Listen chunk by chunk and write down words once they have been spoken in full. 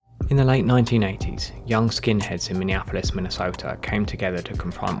In the late 1980s, young skinheads in Minneapolis, Minnesota came together to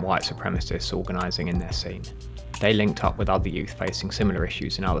confront white supremacists organising in their scene. They linked up with other youth facing similar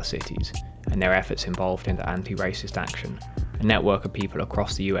issues in other cities, and their efforts involved into anti-racist action, a network of people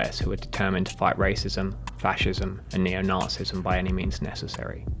across the US who were determined to fight racism, fascism, and neo-Nazism by any means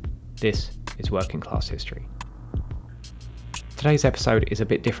necessary. This is Working Class History. Today's episode is a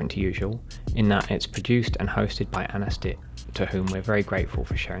bit different to usual, in that it's produced and hosted by Anna Stitt, to whom we're very grateful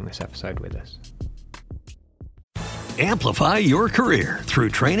for sharing this episode with us. Amplify your career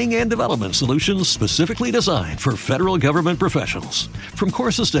through training and development solutions specifically designed for federal government professionals. From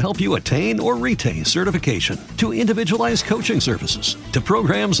courses to help you attain or retain certification, to individualized coaching services, to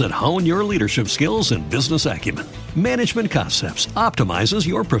programs that hone your leadership skills and business acumen, Management Concepts optimizes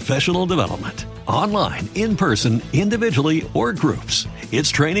your professional development. Online, in person, individually, or groups, it's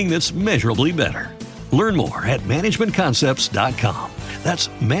training that's measurably better. Learn more at managementconcepts.com. That's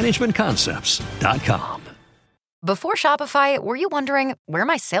managementconcepts.com. Before Shopify, were you wondering, where are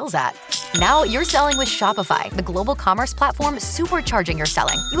my sales at? Now you're selling with Shopify, the global commerce platform supercharging your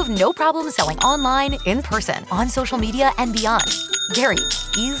selling. You have no problem selling online, in person, on social media, and beyond. Gary,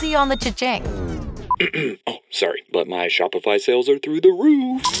 easy on the cha-ching. Oh, sorry, but my Shopify sales are through the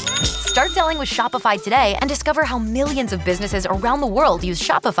roof. Start selling with Shopify today and discover how millions of businesses around the world use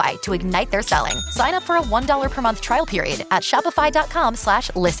Shopify to ignite their selling. Sign up for a $1 per month trial period at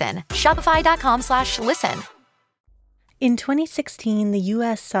shopify.com/listen. Shopify.com/listen. In 2016, the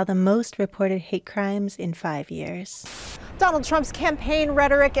U.S. saw the most reported hate crimes in 5 years. Donald Trump's campaign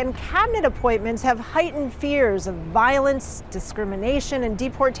rhetoric and cabinet appointments have heightened fears of violence, discrimination, and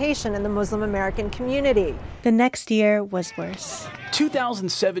deportation in the Muslim American community. The next year was worse.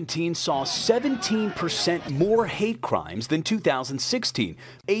 2017 saw 17% more hate crimes than 2016.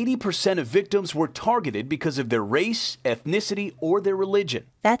 80% of victims were targeted because of their race, ethnicity, or their religion.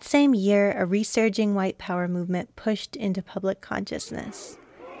 That same year, a resurging white power movement pushed into public consciousness.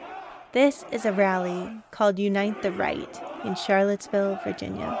 This is a rally called Unite the Right in Charlottesville,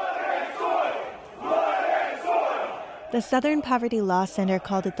 Virginia. The Southern Poverty Law Center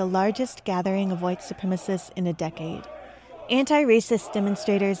called it the largest gathering of white supremacists in a decade. Anti-racist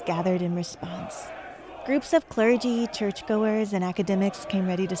demonstrators gathered in response. Groups of clergy, churchgoers, and academics came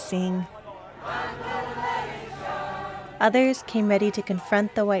ready to sing. Others came ready to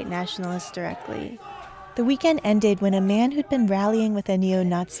confront the white nationalists directly. The weekend ended when a man who'd been rallying with a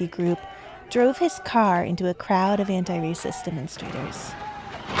neo-Nazi group drove his car into a crowd of anti-racist demonstrators.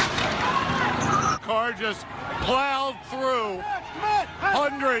 The car just plowed through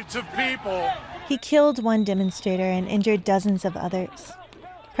hundreds of people. He killed one demonstrator and injured dozens of others.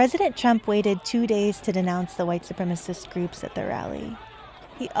 President Trump waited 2 days to denounce the white supremacist groups at the rally.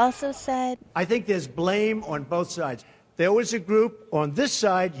 He also said, I think there's blame on both sides. There was a group on this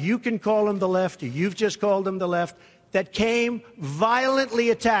side, you can call them the left, or you've just called them the left, that came violently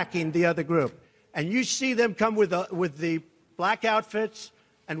attacking the other group. And you see them come with the black outfits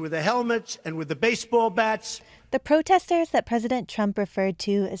and with the helmets and with the baseball bats. The protesters that President Trump referred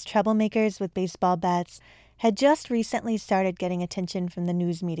to as troublemakers with baseball bats had just recently started getting attention from the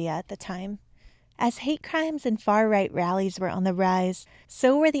news media at the time. As hate crimes and far-right rallies were on the rise,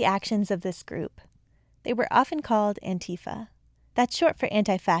 so were the actions of this group. They were often called Antifa. That's short for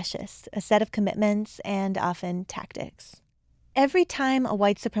anti-fascist, a set of commitments and often tactics. Every time a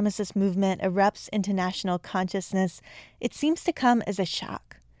white supremacist movement erupts into national consciousness, it seems to come as a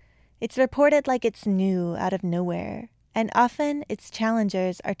shock. It's reported like it's new, out of nowhere, and often its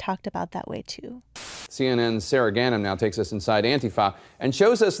challengers are talked about that way too. CNN's Sarah Ganim now takes us inside Antifa and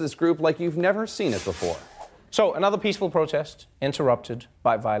shows us this group like you've never seen it before. So, another peaceful protest interrupted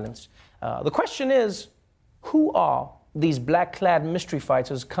by violence. The question is, who are these black-clad mystery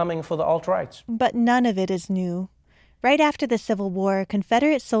fighters coming for the alt-right? But none of it is new. Right after the Civil War,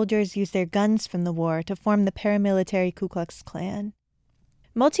 Confederate soldiers used their guns from the war to form the paramilitary Ku Klux Klan.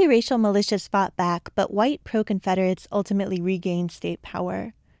 Multiracial militias fought back, but white pro-Confederates ultimately regained state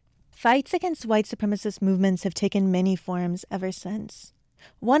power. Fights against white supremacist movements have taken many forms ever since.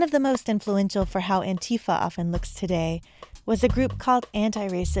 One of the most influential for how Antifa often looks today was a group called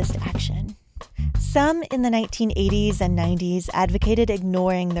Anti-Racist Action. Some in the 1980s and 90s advocated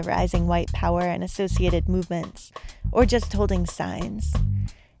ignoring the rising white power and associated movements, or just holding signs.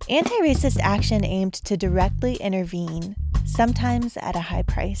 Anti-Racist Action aimed to directly intervene, sometimes at a high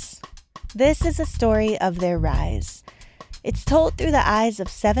price. This is a story of their rise. It's told through the eyes of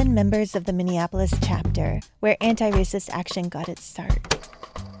 7 members of the Minneapolis chapter, where Anti-Racist Action got its start.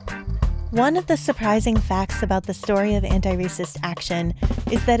 One of the surprising facts about the story of anti-racist action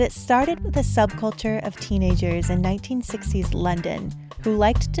is that it started with a subculture of teenagers in 1960s London who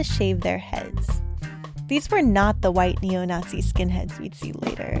liked to shave their heads. These were not the white neo-Nazi skinheads we'd see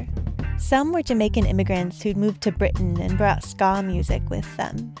later. Some were Jamaican immigrants who'd moved to Britain and brought ska music with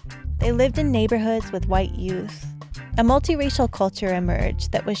them. They lived in neighborhoods with white youth. A multiracial culture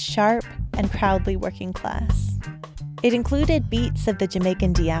emerged that was sharp and proudly working class. It included beats of the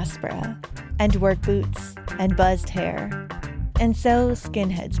Jamaican diaspora, and work boots, and buzzed hair. And so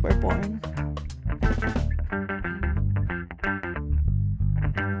skinheads were born.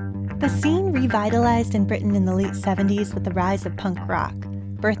 The scene revitalized in Britain in the late 70s with the rise of punk rock,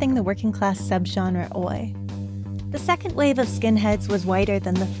 birthing the working class subgenre oi. The second wave of skinheads was whiter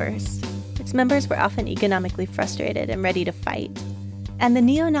than the first. Its members were often economically frustrated and ready to fight. And the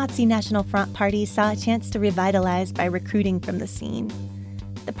neo-Nazi National Front Party saw a chance to revitalize by recruiting from the scene.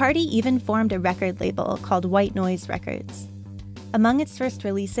 The party even formed a record label called White Noise Records. Among its first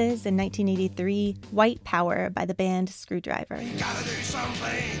releases in 1983, White Power by the band Screwdriver. Gotta do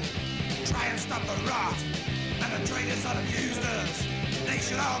something, try and stop the rot, and the traitors that abused us, they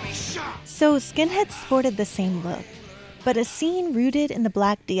should all be shot. So skinheads sported the same look, but a scene rooted in the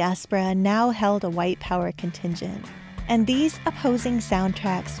black diaspora now held a white power contingent. And these opposing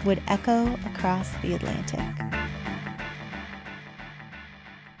soundtracks would echo across the Atlantic.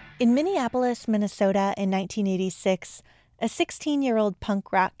 In Minneapolis, Minnesota in 1986, a 16-year-old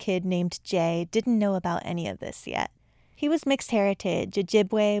punk rock kid named Jay didn't know about any of this yet. He was mixed heritage,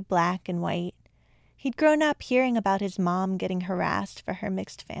 Ojibwe, black and white. He'd grown up hearing about his mom getting harassed for her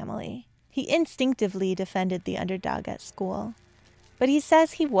mixed family. He instinctively defended the underdog at school. But he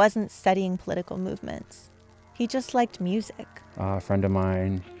says he wasn't studying political movements. He just liked music. A friend of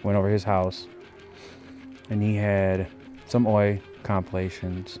mine went over his house, and he had some oi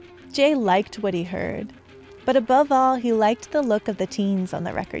compilations. Jay liked what he heard, but above all, he liked the look of the teens on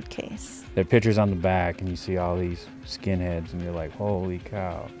the record case. There are pictures on the back, and you see all these skinheads, and you're like, holy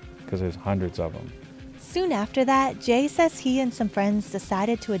cow, because there's hundreds of them. Soon after that, Jay says he and some friends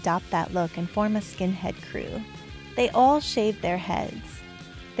decided to adopt that look and form a skinhead crew. They all shaved their heads.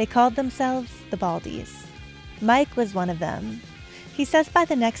 They called themselves the Baldies. Mike was one of them. He says by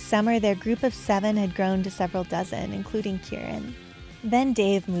the next summer, their group of 7 had grown to several dozen, including Kieran. Then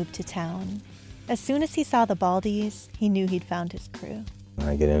Dave moved to town. As soon as he saw the Baldies, he knew he'd found his crew.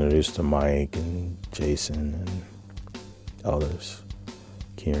 I get introduced to Mike and Jason and others,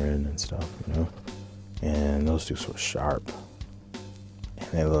 Kieran and stuff, you know? And those dudes were sharp. And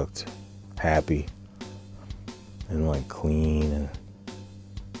they looked happy and like clean, and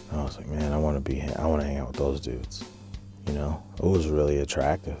I was like, man, I want to hang out with those dudes, you know? It was really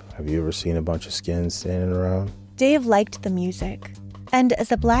attractive. Have you ever seen a bunch of skins standing around? Dave liked the music. And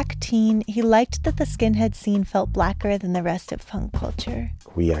as a black teen, he liked that the skinhead scene felt blacker than the rest of punk culture.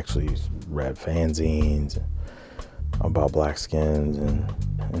 We actually read fanzines about black skins, and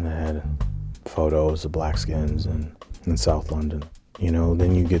I had photos of black skins in South London. You know,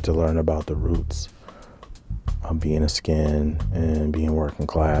 then you get to learn about the roots of being a skin and being working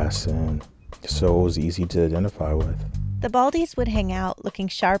class, and so it was easy to identify with. The Baldies would hang out looking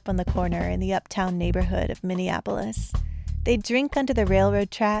sharp on the corner in the uptown neighborhood of Minneapolis. They'd drink under the railroad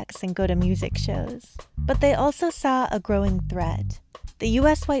tracks and go to music shows. But they also saw a growing threat. The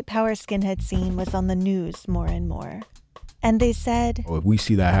U.S. white power skinhead scene was on the news more and more. And they said, if we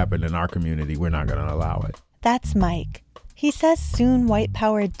see that happen in our community, we're not going to allow it. That's Mike. He says soon white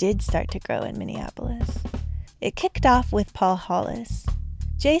power did start to grow in Minneapolis. It kicked off with Paul Hollis.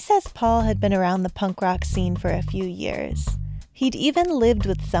 Jay says Paul had been around the punk rock scene for a few years. He'd even lived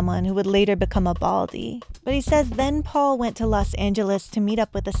with someone who would later become a Baldy. But he says then Paul went to Los Angeles to meet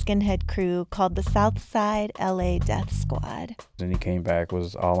up with a skinhead crew called the Southside LA Death Squad. And he came back,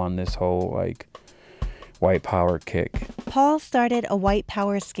 was all on this whole, like, white power kick. Paul started a white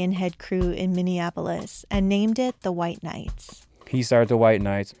power skinhead crew in Minneapolis and named it the White Knights. He started the White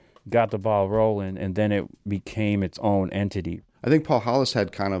Knights, got the ball rolling, and then it became its own entity. I think Paul Hollis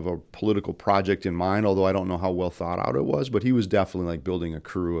had kind of a political project in mind, although I don't know how well thought out it was, but he was definitely like building a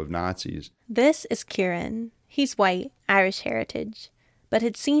crew of Nazis. This is Kieran. He's white, Irish heritage, but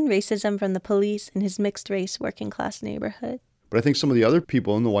had seen racism from the police in his mixed-race working-class neighborhood. But I think some of the other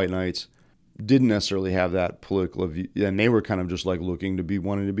people in the White Knights didn't necessarily have that political view, and they were kind of just like looking to be,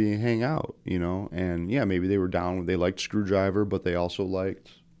 wanting to be, hang out, you know? And yeah, maybe they were down, they liked Screwdriver, but they also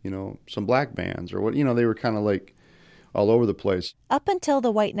liked, you know, some black bands or what, you know, they were kind of like all over the place. Up until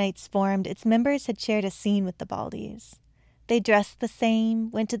the White Knights formed, its members had shared a scene with the Baldies. They dressed the same,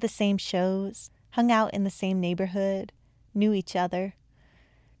 went to the same shows, hung out in the same neighborhood, knew each other.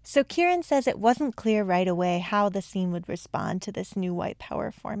 So Kieran says it wasn't clear right away how the scene would respond to this new white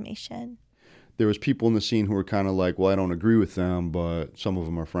power formation. There was people in the scene who were kind of like, well, I don't agree with them, but some of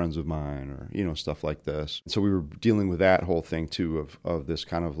them are friends of mine, or, you know, stuff like this. So we were dealing with that whole thing, too, of this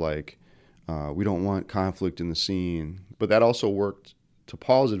kind of like, we don't want conflict in the scene. But that also worked to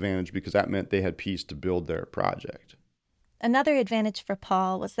Paul's advantage because that meant they had peace to build their project. Another advantage for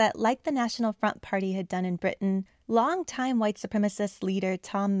Paul was that, like the National Front Party had done in Britain, longtime white supremacist leader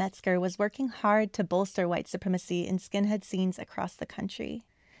Tom Metzger was working hard to bolster white supremacy in skinhead scenes across the country.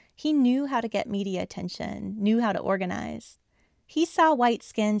 He knew how to get media attention, knew how to organize. He saw white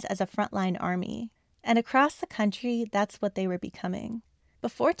skins as a frontline army, and across the country, that's what they were becoming.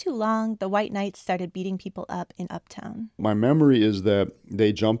 Before too long, the White Knights started beating people up in Uptown. My memory is that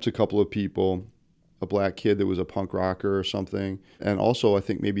they jumped a couple of people, a black kid that was a punk rocker or something, and also I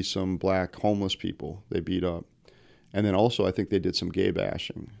think maybe some black homeless people they beat up. And then also I think they did some gay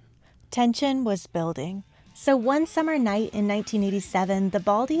bashing. Tension was building. So one summer night in 1987, the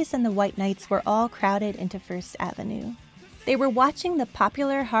Baldies and the White Knights were all crowded into First Avenue. They were watching the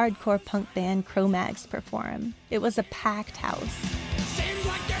popular hardcore punk band Cro-Mags perform. It was a packed house.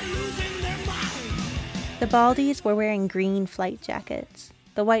 The Baldies were wearing green flight jackets.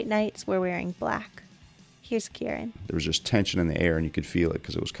 The White Knights were wearing black. Here's Kieran. There was just tension in the air, and you could feel it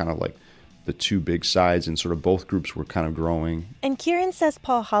because it was kind of like the two big sides, and sort of both groups were kind of growing. And Kieran says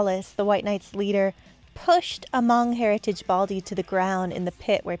Paul Hollis, the White Knights leader, pushed a Hmong heritage Baldy to the ground in the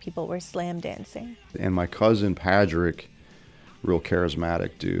pit where people were slam dancing. And my cousin Patrick, real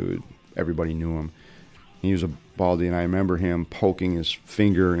charismatic dude, everybody knew him. He was a Baldy, and I remember him poking his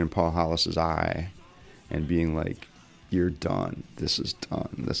finger in Paul Hollis's eye and being like, "You're done. This is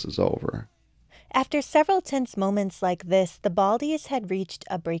done. This is over." After several tense moments like this, the Baldies had reached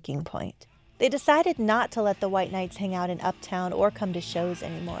a breaking point. They decided not to let the White Knights hang out in Uptown or come to shows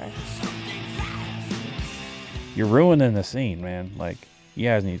anymore. You're ruining the scene, man. Like, you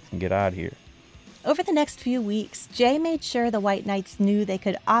guys need to get out of here. Over the next few weeks, Jay made sure the White Knights knew they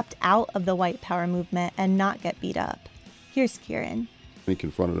could opt out of the white power movement and not get beat up. Here's Kieran. He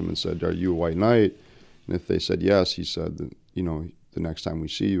confronted them and said, "Are you a White Knight?" And if they said yes, he said that, you know, the next time we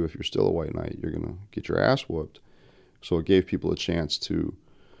see you, if you're still a White Knight, you're going to get your ass whooped. So it gave people a chance to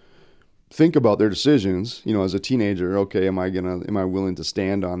think about their decisions, you know, as a teenager. Okay, am I willing to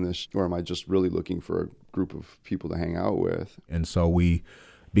stand on this, or am I just really looking for a group of people to hang out with? And so we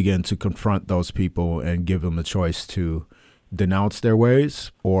began to confront those people and give them a choice to denounce their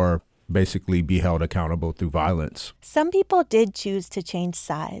ways or basically be held accountable through violence. Some people did choose to change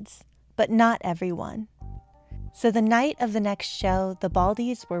sides, but not everyone. So the night of the next show, the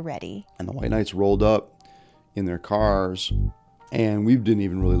Baldies were ready. And the White Knights rolled up in their cars, and we didn't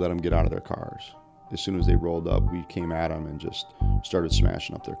even really let them get out of their cars. As soon as they rolled up, we came at them and just started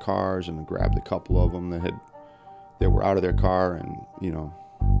smashing up their cars and grabbed a couple of them that were out of their car and, you know,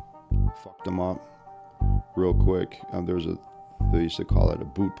 fucked them up real quick. They used to call it a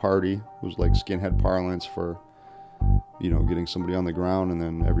boot party. It was like skinhead parlance for, you know, getting somebody on the ground and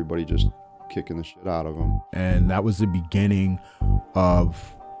then everybody just kicking the shit out of them. And that was the beginning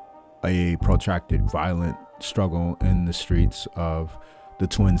of a protracted violent struggle in the streets of the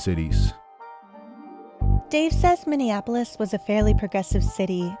Twin Cities. Dave says Minneapolis was a fairly progressive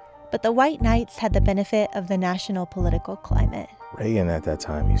city, but the White Knights had the benefit of the national political climate. Reagan at that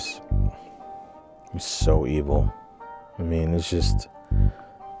time, he's so evil. I mean, it's just,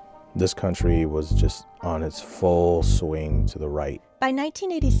 this country was just on its full swing to the right. By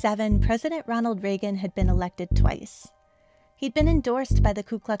 1987, President Ronald Reagan had been elected twice. He'd been endorsed by the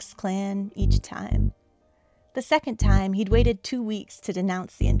Ku Klux Klan each time. The second time, he'd waited 2 weeks to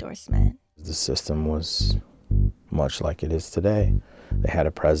denounce the endorsement. The system was much like it is today. They had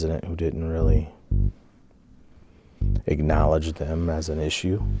a president who didn't really acknowledge them as an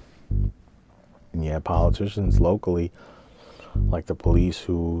issue. And you had politicians locally, like the police,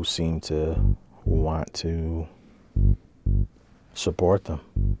 who seemed to want to support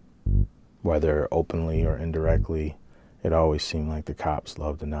them, whether openly or indirectly. It always seemed like the cops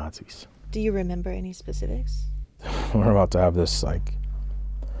loved the Nazis. Do you remember any specifics? We're about to have this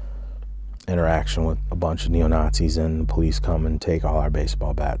interaction with a bunch of neo-Nazis, and the police come and take all our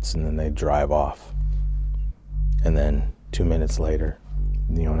baseball bats, and then they drive off. And then 2 minutes later,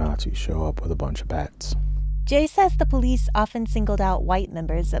 neo-Nazis show up with a bunch of bats. Jay says the police often singled out white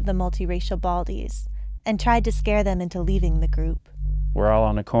members of the multiracial Baldies and tried to scare them into leaving the group. We're all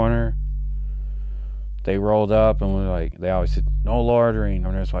on the corner. They rolled up and they always said, "No loitering."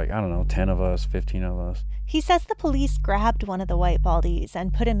 And there's 10 of us, 15 of us. He says the police grabbed one of the white Baldies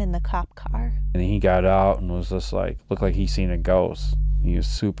and put him in the cop car. And he got out and was just looked like he seen a ghost. He was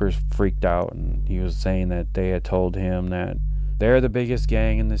super freaked out, and he was saying that they had told him that they're the biggest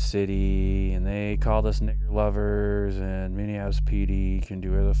gang in the city, and they called us nigger lovers, and Minneapolis PD can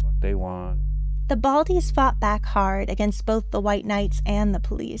do whatever the fuck they want. The Baldies fought back hard against both the White Knights and the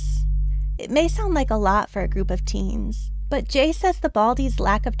police. It may sound like a lot for a group of teens, but Jay says the Baldies'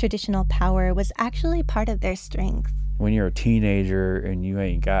 lack of traditional power was actually part of their strength. When you're a teenager and you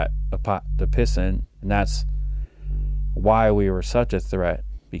ain't got a pot to piss in, and that's why we were such a threat,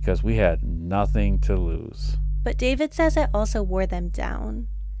 because we had nothing to lose. But David says it also wore them down.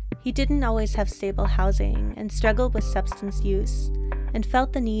 He didn't always have stable housing and struggled with substance use and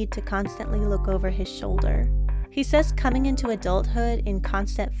felt the need to constantly look over his shoulder. He says coming into adulthood in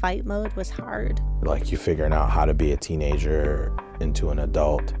constant fight mode was hard. Like you figuring out how to be a teenager into an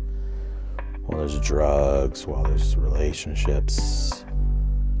adult. While there's drugs, while there's relationships,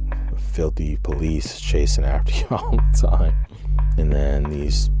 filthy police chasing after you all the time. And then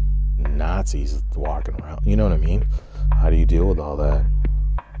these Nazis walking around, you know what I mean? How do you deal with all that?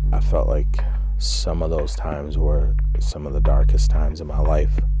 I felt like some of those times were some of the darkest times in my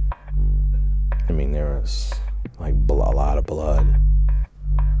life. I mean, there was like a lot of blood,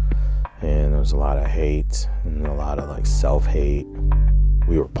 and there was a lot of hate and a lot of like self-hate.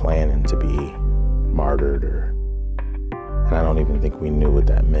 We were planning to be martyred, and I don't even think we knew what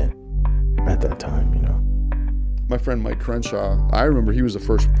that meant at that time, you know. My friend Mike Crenshaw, I remember he was the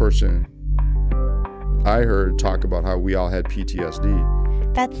first person I heard talk about how we all had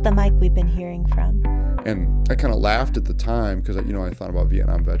PTSD. That's the Mike we've been hearing from. And I kind of laughed at the time because, you know, I thought about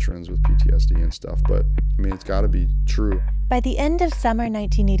Vietnam veterans with PTSD and stuff, but I mean, it's got to be true. By the end of summer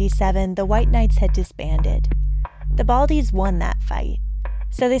 1987, the White Knights had disbanded. The Baldies won that fight,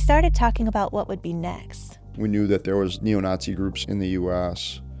 so they started talking about what would be next. We knew that there was neo-Nazi groups in the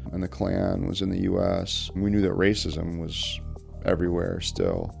U.S., and the Klan was in the U.S. We knew that racism was everywhere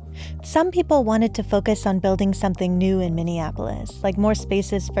still. Some people wanted to focus on building something new in Minneapolis, like more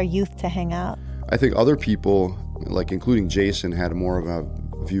spaces for youth to hang out. I think other people, like including Jason, had more of a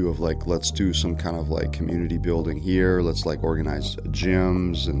view of like, let's do some kind of like community building here. Let's like organize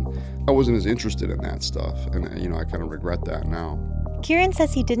gyms. And I wasn't as interested in that stuff. And, you know, I kind of regret that now. Kieran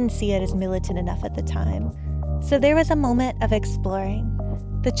says he didn't see it as militant enough at the time. So there was a moment of exploring.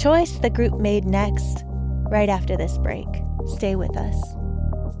 The choice the group made next, right after this break. Stay with us.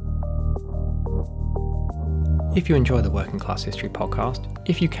 If you enjoy the Working Class History podcast,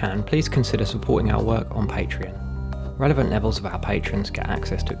 if you can, please consider supporting our work on Patreon. Relevant levels of our patrons get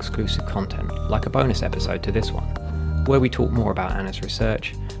access to exclusive content, like a bonus episode to this one, where we talk more about Anna's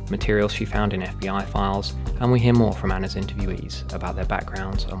research, materials she found in FBI files, and we hear more from Anna's interviewees about their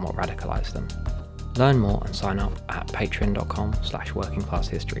backgrounds and what radicalised them. Learn more and sign up at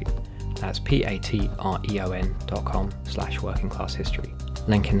patreon.com/workingclasshistory. That's patreon.com/workingclasshistory.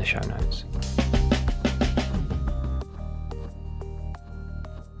 Link in the show notes.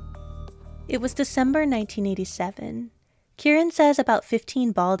 It was December 1987. Kieran says about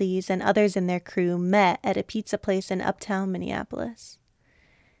 15 Baldies and others in their crew met at a pizza place in uptown Minneapolis.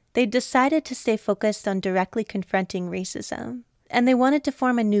 They decided to stay focused on directly confronting racism, and they wanted to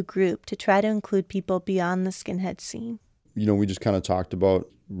form a new group to try to include people beyond the skinhead scene. You know, we just kind of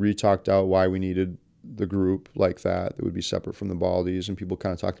re-talked out why we needed the group like that would be separate from the Baldies, and people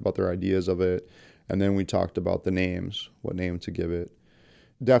kind of talked about their ideas of it. And then we talked about the names, what name to give it.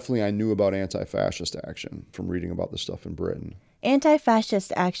 Definitely, I knew about Anti-Fascist Action from reading about the stuff in Britain.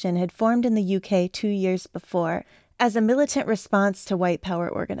 Anti-Fascist Action had formed in the UK 2 years before as a militant response to white power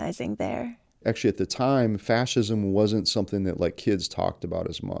organizing there. Actually, at the time, fascism wasn't something that like kids talked about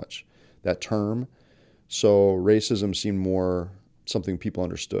as much, that term. So racism seemed more something people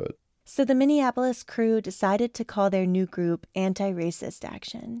understood. So the Minneapolis crew decided to call their new group Anti-Racist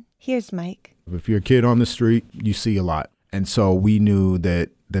Action. Here's Mike. If you're a kid on the street, you see a lot. And so we knew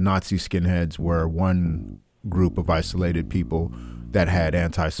that the Nazi skinheads were one group of isolated people that had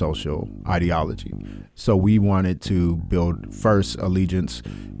antisocial ideology. So we wanted to build first allegiance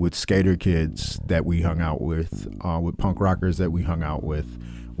with skater kids that we hung out with punk rockers that we hung out with.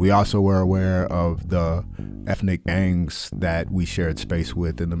 We also were aware of the ethnic gangs that we shared space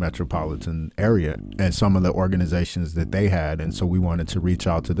with in the metropolitan area and some of the organizations that they had. And so we wanted to reach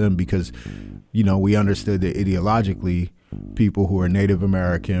out to them because, you know, we understood that ideologically, people who are Native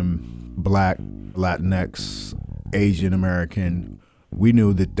American, Black, Latinx, Asian American, we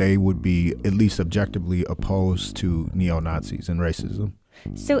knew that they would be at least objectively opposed to neo-Nazis and racism.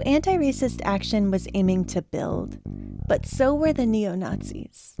 So Anti-Racist Action was aiming to build, but so were the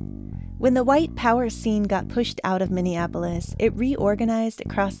neo-Nazis. When the white power scene got pushed out of Minneapolis, it reorganized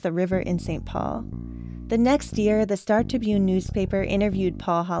across the river in St. Paul. The next year, the Star Tribune newspaper interviewed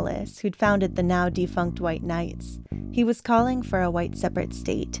Paul Hollis, who'd founded the now-defunct White Knights. He was calling for a white separate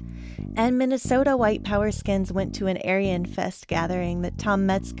state. And Minnesota White Power Skins went to an Aryan Fest gathering that Tom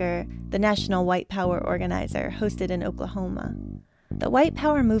Metzger, the National White Power organizer, hosted in Oklahoma. The White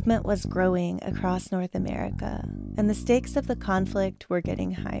Power movement was growing across North America, and the stakes of the conflict were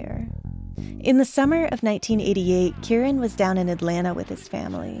getting higher. In the summer of 1988, Kieran was down in Atlanta with his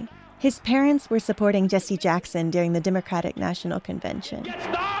family. His parents were supporting Jesse Jackson during the Democratic National Convention. It's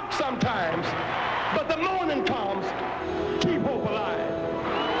dark sometimes, but the morning comes. Keep hope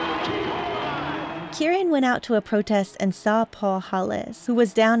alive. Keep hope alive. Kieran went out to a protest and saw Paul Hollis, who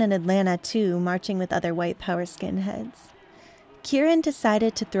was down in Atlanta too, marching with other White Power skinheads. Kieran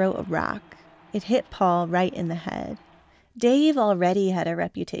decided to throw a rock. It hit Paul right in the head. Dave already had a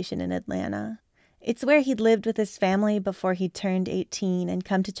reputation in Atlanta. It's where he'd lived with his family before he turned 18 and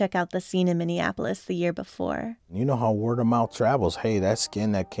come to check out the scene in Minneapolis the year before. You know how word of mouth travels. Hey, that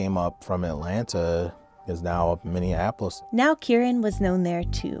skin that came up from Atlanta is now up in Minneapolis. Now Kieran was known there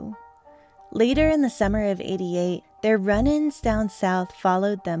too. Later in the summer of '88, their run-ins down south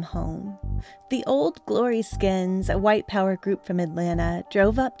followed them home. The Old Glory Skins, a White Power group from Atlanta,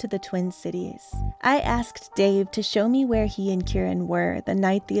 drove up to the Twin Cities. I asked Dave to show me where he and Kieran were the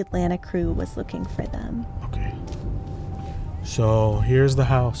night the Atlanta crew was looking for them. Okay. So here's the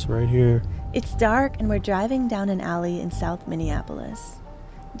house right here. It's dark and we're driving down an alley in South Minneapolis.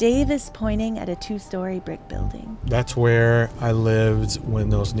 Dave is pointing at a 2-story brick building. That's where I lived when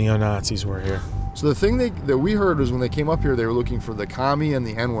those neo-Nazis were here. So the thing that we heard was when they came up here, they were looking for the commie and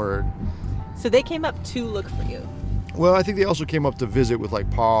the N-word. So they came up to look for you? Well, I think they also came up to visit with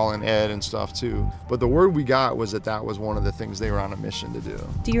like Paul and Ed and stuff too. But the word we got was that was one of the things they were on a mission to do.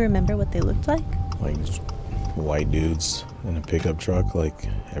 Do you remember what they looked like? Like white dudes in a pickup truck, like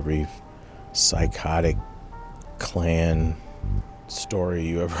every psychotic Klan story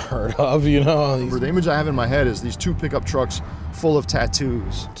you ever heard of, you know? The image I have in my head is these 2 pickup trucks full of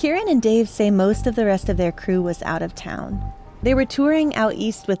tattoos. Kieran and Dave say most of the rest of their crew was out of town. They were touring out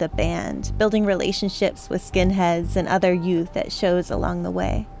east with a band, building relationships with skinheads and other youth at shows along the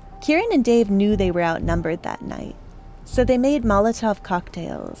way. Kieran and Dave knew they were outnumbered that night, so they made Molotov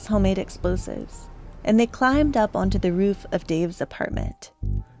cocktails, homemade explosives, and they climbed up onto the roof of Dave's apartment.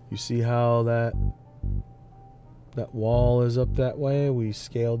 You see how that wall is up that way? We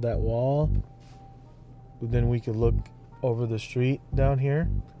scaled that wall. Then we could look over the street down here.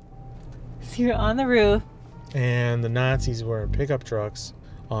 So you're on the roof. And the Nazis were in pickup trucks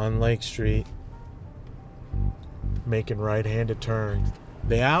on Lake Street making right-handed turns.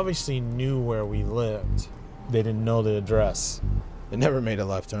 They obviously knew where we lived. They didn't know the address. They never made a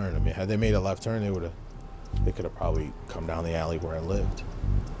left turn. I mean, had they made a left turn, they could have probably come down the alley where I lived.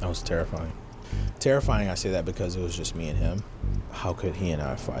 That was terrifying. Terrifying, I say that because it was just me and him. How could he and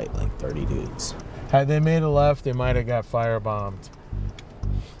I fight like 30 dudes? Had they made a left, they might have got firebombed.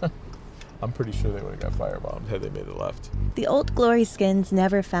 I'm pretty sure they would have got firebombed had they made a left. The Old Glory Skins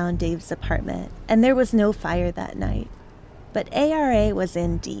never found Dave's apartment, and there was no fire that night. But ARA was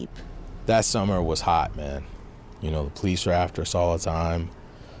in deep. That summer was hot, man. You know, the police were after us all the time.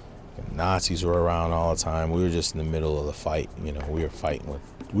 The Nazis were around all the time. We were just in the middle of the fight. You know, we were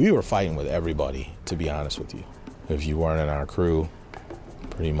fighting with everybody, to be honest with you. If you weren't in our crew,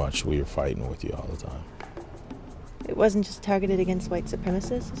 pretty much we were fighting with you all the time. It wasn't just targeted against white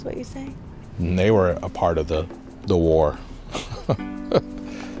supremacists, is what you're saying? And they were a part of the war,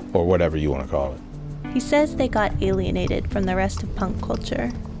 or whatever you want to call it. He says they got alienated from the rest of punk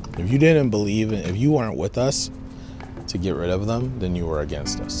culture. If you didn't believe it, if you weren't with us to get rid of them, then you were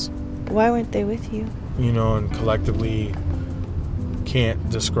against us. Why weren't they with you? You know, and collectively can't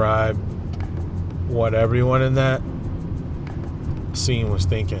describe what everyone in that scene was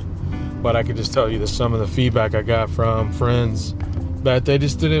thinking. But I could just tell you that some of the feedback I got from friends that they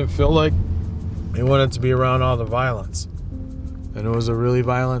just didn't feel like they wanted to be around all the violence. And it was a really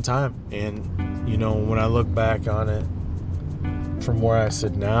violent time. And, you know, when I look back on it from where I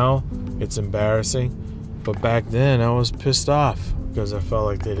sit now, it's embarrassing. But back then I was pissed off because I felt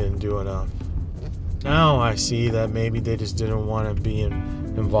like they didn't do enough. Now I see that maybe they just didn't want to be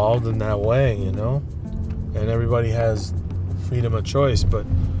involved in that way, you know? And everybody has freedom of choice, but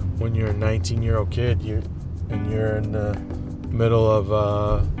when you're a 19-year-old kid, you're in the middle of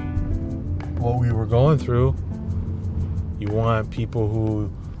what we were going through, you want people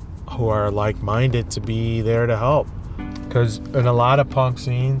who are like-minded to be there to help. Because in a lot of punk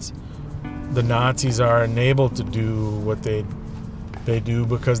scenes, the Nazis are enabled to do what they do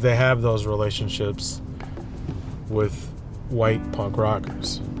because they have those relationships with white punk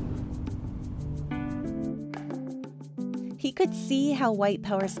rockers. He could see how white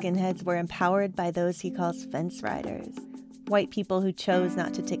power skinheads were empowered by those he calls fence riders, white people who chose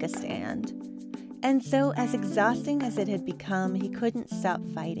not to take a stand. And so, as exhausting as it had become, he couldn't stop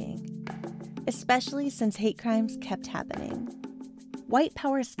fighting, especially since hate crimes kept happening. White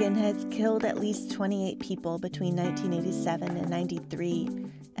power skinheads killed at least 28 people between 1987 and 93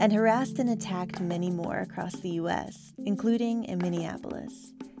 and harassed and attacked many more across the U.S., including in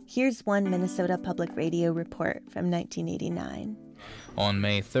Minneapolis. Here's one Minnesota Public Radio report from 1989. On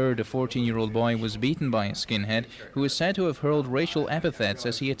May 3rd, a 14-year-old boy was beaten by a skinhead who is said to have hurled racial epithets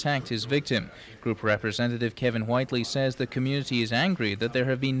as he attacked his victim. Group representative Kevin Whiteley says the community is angry that there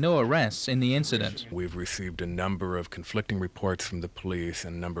have been no arrests in the incident. We've received a number of conflicting reports from the police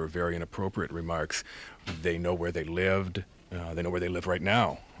and a number of very inappropriate remarks. They know where they lived. They know where they live right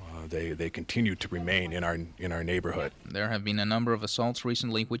now. They continue to remain in our neighborhood. There have been a number of assaults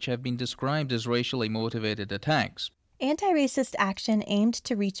recently which have been described as racially motivated attacks. Anti-racist action aimed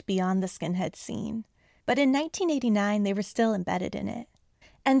to reach beyond the skinhead scene, but in 1989 they were still embedded in it.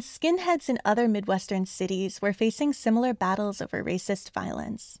 And skinheads in other Midwestern cities were facing similar battles over racist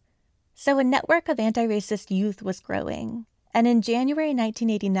violence. So a network of anti-racist youth was growing, and in January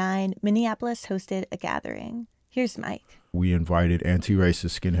 1989, Minneapolis hosted a gathering. Here's Mike. We invited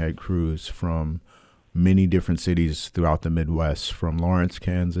anti-racist skinhead crews from many different cities throughout the Midwest, from Lawrence,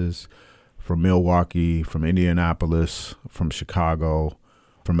 Kansas, from Milwaukee, from Indianapolis, from Chicago,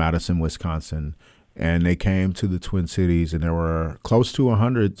 from Madison, Wisconsin. And they came to the Twin Cities, and there were close to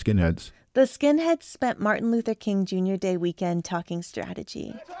 100 skinheads. The skinheads spent Martin Luther King Jr. Day weekend talking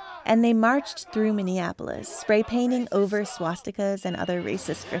strategy. And they marched through Minneapolis, spray painting over swastikas and other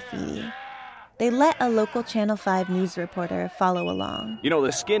racist graffiti. They let a local Channel 5 news reporter follow along. You know the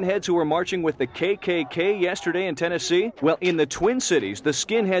skinheads who were marching with the KKK yesterday in Tennessee? Well, in the Twin Cities, the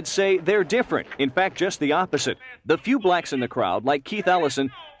skinheads say they're different. In fact, just the opposite. The few blacks in the crowd, like Keith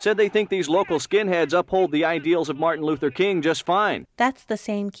Ellison, said they think these local skinheads uphold the ideals of Martin Luther King just fine. That's the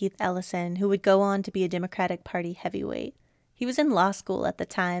same Keith Ellison who would go on to be a Democratic Party heavyweight. He was in law school at the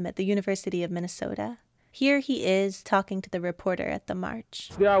time at the University of Minnesota. Here he is talking to the reporter at the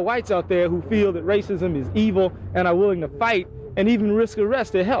march. There are whites out there who feel that racism is evil and are willing to fight and even risk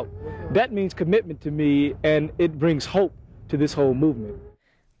arrest to help. That means commitment to me, and it brings hope to this whole movement.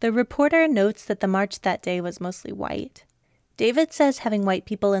 The reporter notes that the march that day was mostly white. David says having white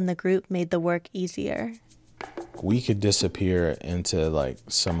people in the group made the work easier. We could disappear into like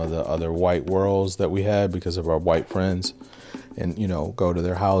some of the other white worlds that we had because of our white friends and, you know, go to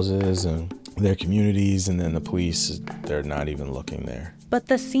their houses and their communities, and then the police, they're not even looking there. But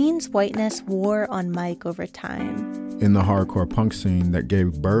the scene's whiteness wore on Mike over time. In the hardcore punk scene that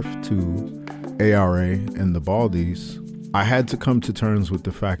gave birth to ARA and the Baldies, I had to come to terms with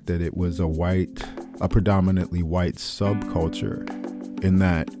the fact that it was a predominantly white subculture, in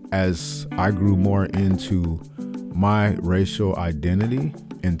that as I grew more into my racial identity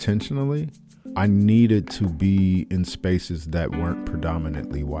intentionally, I needed to be in spaces that weren't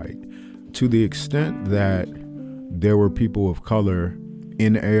predominantly white. To the extent that there were people of color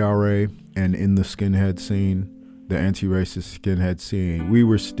in ARA and in the skinhead scene, the anti-racist skinhead scene, we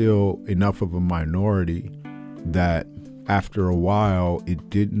were still enough of a minority that after a while, it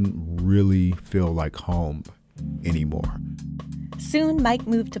didn't really feel like home anymore. Soon, Mike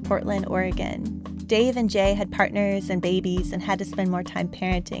moved to Portland, Oregon. Dave and Jay had partners and babies and had to spend more time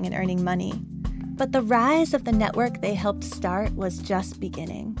parenting and earning money. But the rise of the network they helped start was just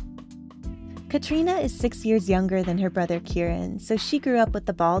beginning. Katrina is 6 years younger than her brother Kieran, so she grew up with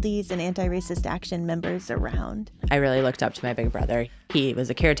the Baldies and Anti-Racist Action members around. I really looked up to my big brother. He was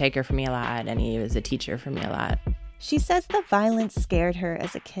a caretaker for me a lot, and he was a teacher for me a lot. She says the violence scared her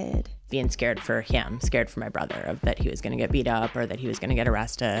as a kid. Being scared for him, scared for my brother, of that he was going to get beat up, or that he was going to get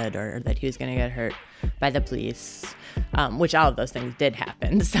arrested, or that he was going to get hurt by the police, which all of those things did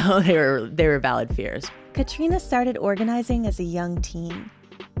happen, so they were valid fears. Katrina started organizing as a young teen.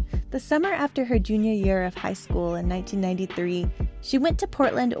 The summer after her junior year of high school in 1993, she went to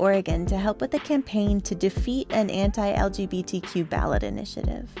Portland, Oregon to help with a campaign to defeat an anti-LGBTQ ballot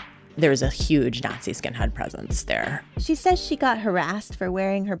initiative. There was a huge Nazi skinhead presence there. She says she got harassed for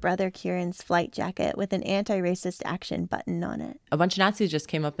wearing her brother Kieran's flight jacket with an Anti-Racist Action button on it. A bunch of Nazis just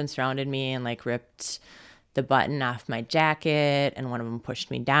came up and surrounded me and ripped the button off my jacket, and one of them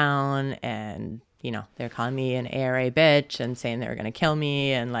pushed me down, and they're calling me an ARA bitch and saying they were going to kill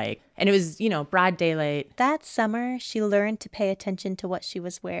me. And it was, broad daylight. That summer, she learned to pay attention to what she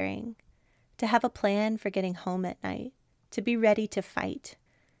was wearing, to have a plan for getting home at night, to be ready to fight.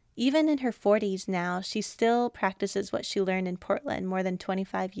 Even in her 40s now, she still practices what she learned in Portland more than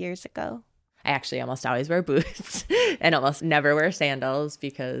 25 years ago. I actually almost always wear boots and almost never wear sandals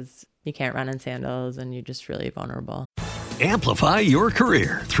because you can't run in sandals and you're just really vulnerable. Amplify your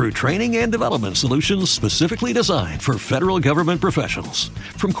career through training and development solutions specifically designed for federal government professionals.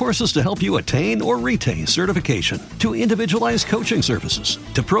 From courses to help you attain or retain certification, to individualized coaching services,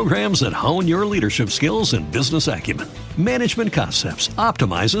 to programs that hone your leadership skills and business acumen, Management Concepts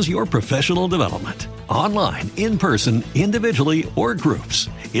optimizes your professional development. Online, in person, individually, or groups,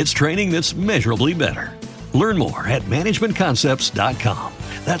 it's training that's measurably better. Learn more at managementconcepts.com.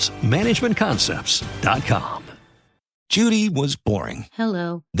 That's managementconcepts.com. Judy was boring.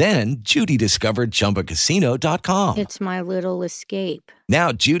 Hello. Then Judy discovered ChumbaCasino.com. It's my little escape.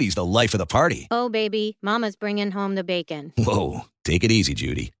 Now Judy's the life of the party. Oh, baby, mama's bringing home the bacon. Whoa, take it easy,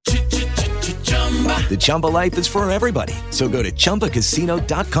 Judy. The Chumba life is for everybody. So go to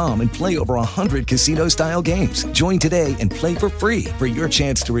ChumbaCasino.com and play over 100 casino-style games. Join today and play for free for your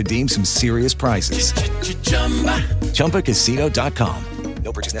chance to redeem some serious prizes. ChumbaCasino.com.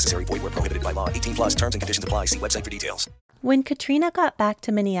 No purchase necessary. Void where prohibited by law. 18 plus terms and conditions apply. See website for details. When Katrina got back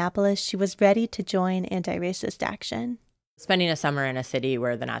to Minneapolis, she was ready to join anti-racist action. Spending a summer in a city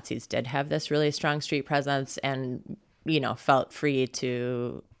where the Nazis did have this really strong street presence and, felt free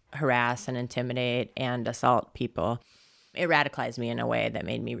to harass and intimidate and assault people, it radicalized me in a way that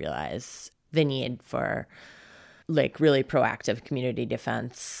made me realize the need for really proactive community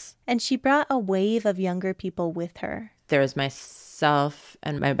defense. And she brought a wave of younger people with her. There was myself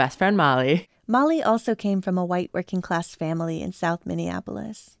and my best friend, Molly. Molly also came from a white working-class family in South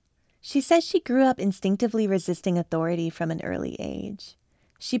Minneapolis. She says she grew up instinctively resisting authority from an early age.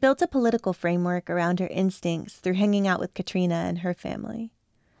 She built a political framework around her instincts through hanging out with Katrina and her family.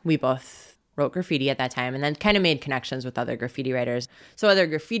 We both wrote graffiti at that time and then kind of made connections with other graffiti writers. So other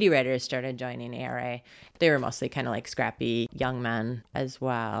graffiti writers started joining ARA. They were mostly kind of like scrappy young men as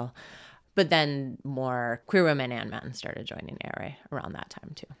well. But then more queer women and men started joining ARA around that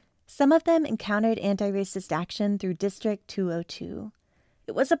time, too. Some of them encountered anti-racist action through District 202.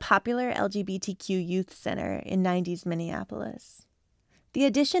 It was a popular LGBTQ youth center in 90s Minneapolis. The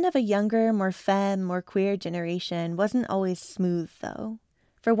addition of a younger, more femme, more queer generation wasn't always smooth, though.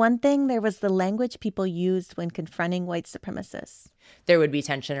 For one thing, there was the language people used when confronting white supremacists. There would be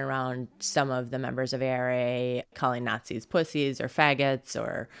tension around some of the members of ARA calling Nazis pussies or faggots,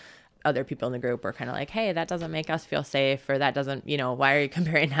 or other people in the group were kind of like, hey, that doesn't make us feel safe, or that doesn't, why are you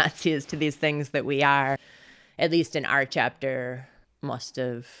comparing Nazis to these things that we are? At least in our chapter, most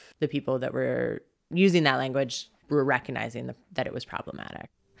of the people that were using that language were recognizing that it was problematic.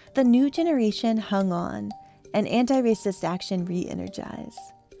 The new generation hung on, and anti-racist action re-energized.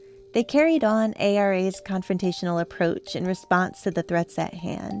 They carried on ARA's confrontational approach in response to the threats at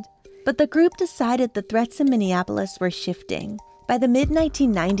hand. But the group decided the threats in Minneapolis were shifting. By the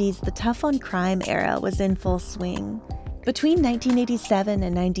mid-1990s, the tough-on-crime era was in full swing. Between 1987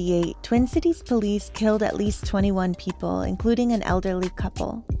 and 98, Twin Cities police killed at least 21 people, including an elderly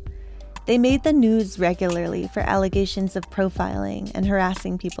couple. They made the news regularly for allegations of profiling and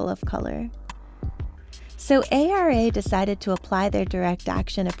harassing people of color. So ARA decided to apply their direct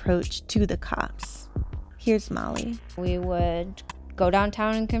action approach to the cops. Here's Molly. We would go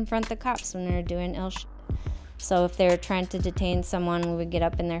downtown and confront the cops when they were doing ill shit. So if they were trying to detain someone, we would get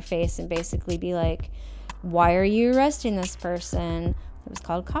up in their face and basically be like, why are you arresting this person? It was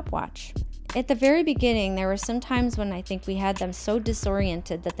called Cop Watch. At the very beginning, there were some times when I think we had them so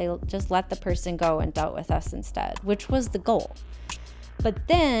disoriented that they just let the person go and dealt with us instead, which was the goal. But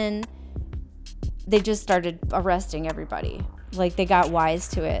then they just started arresting everybody. They got wise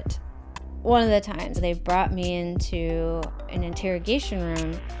to it. One of the times they brought me into an interrogation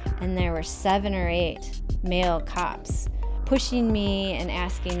room and there were 7 or 8 male cops pushing me and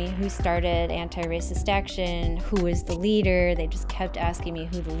asking me who started anti-racist action, who was the leader. They just kept asking me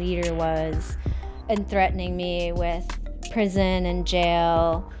who the leader was and threatening me with prison and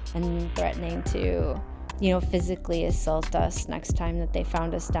jail and threatening to, physically assault us next time that they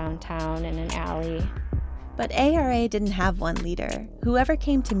found us downtown in an alley. But ARA didn't have one leader. Whoever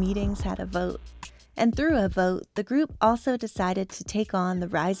came to meetings had a vote. And through a vote, the group also decided to take on the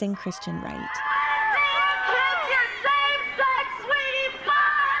rising Christian right.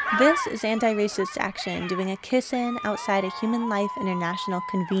 This is Anti-Racist Action doing a kiss-in outside a Human Life International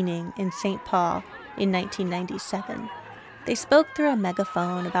convening in St. Paul in 1997. They spoke through a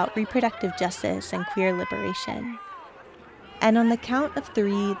megaphone about reproductive justice and queer liberation. And on the count of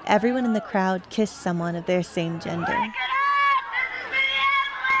 3, everyone in the crowd kissed someone of their same gender.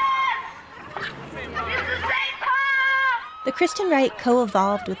 The Christian right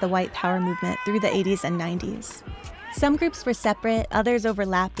co-evolved with the white power movement through the 80s and 90s. Some groups were separate, others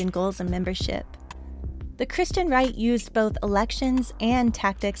overlapped in goals and membership. The Christian right used both elections and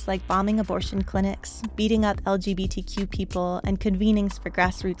tactics like bombing abortion clinics, beating up LGBTQ people, and convenings for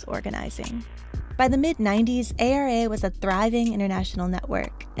grassroots organizing. By the mid-90s, ARA was a thriving international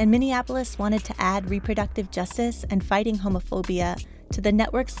network, and Minneapolis wanted to add reproductive justice and fighting homophobia to the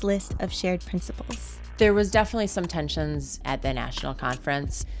network's list of shared principles. There was definitely some tensions at the national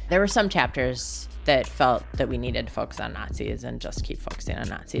conference. There were some chapters that felt that we needed to focus on Nazis and just keep focusing on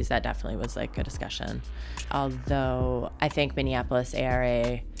Nazis. That definitely was like a discussion. Although I think Minneapolis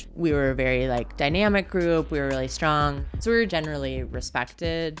ARA, we were a very like dynamic group. We were really strong. So we were generally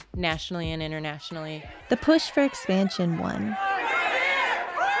respected nationally and internationally. The push for expansion won.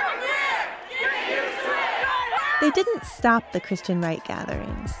 They didn't stop the Christian right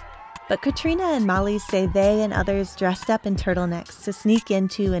gatherings. But Katrina and Molly say they and others dressed up in turtlenecks to sneak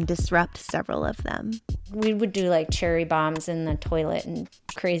into and disrupt several of them. We would do like cherry bombs in the toilet and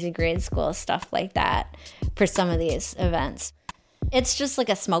crazy grade school stuff like that for some of these events. It's just like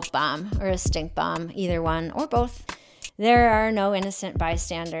a smoke bomb or a stink bomb, either one or both. There are no innocent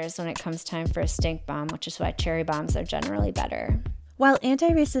bystanders when it comes time for a stink bomb, which is why cherry bombs are generally better. While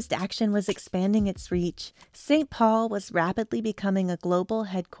anti-racist action was expanding its reach, St. Paul was rapidly becoming a global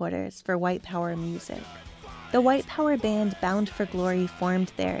headquarters for white power music. The white power band Bound for Glory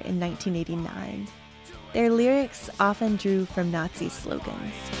formed there in 1989. Their lyrics often drew from Nazi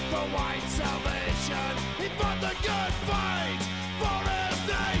slogans. For white salvation, he fought the good fight for his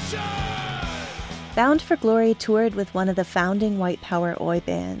nation. Bound for Glory toured with one of the founding white power oi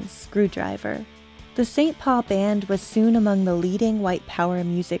bands, Screwdriver. The St. Paul Band was soon among the leading white power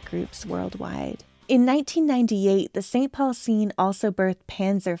music groups worldwide. In 1998, the St. Paul scene also birthed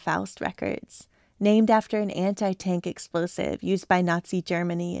Panzerfaust Records, named after an anti-tank explosive used by Nazi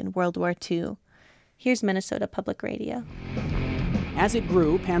Germany in World War II. Here's Minnesota Public Radio. As it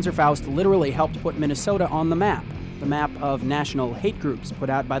grew, Panzerfaust literally helped put Minnesota on the map of national hate groups put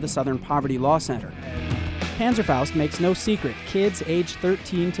out by the Southern Poverty Law Center. Panzerfaust makes no secret, kids aged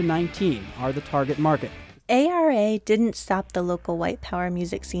 13 to 19 are the target market. ARA didn't stop the local white power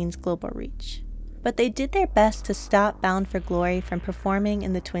music scene's global reach, but they did their best to stop Bound for Glory from performing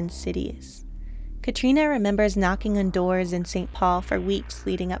in the Twin Cities. Katrina remembers knocking on doors in St. Paul for weeks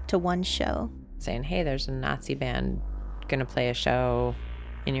leading up to one show. Saying, hey, there's a Nazi band gonna play a show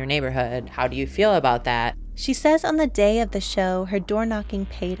in your neighborhood. How do you feel about that? She says on the day of the show, her door knocking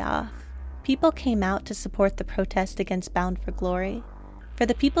paid off. People came out to support the protest against Bound for Glory. For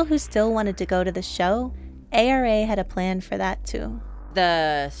the people who still wanted to go to the show, ARA had a plan for that too.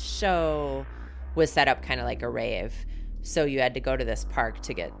 The show was set up kind of like a rave. So you had to go to this park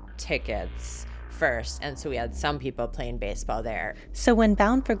to get tickets first. And so we had some people playing baseball there. So when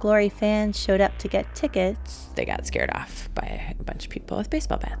Bound for Glory fans showed up to get tickets, they got scared off by a bunch of people with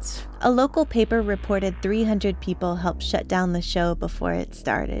baseball bats. A local paper reported 300 people helped shut down the show before it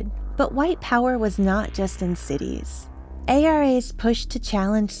started. But white power was not just in cities. ARA's push to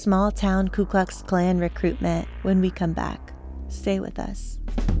challenge small-town Ku Klux Klan recruitment when we come back. Stay with us.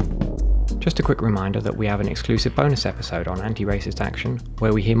 Just a quick reminder that we have an exclusive bonus episode on anti-racist action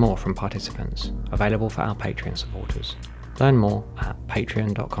where we hear more from participants, available for our Patreon supporters. Learn more at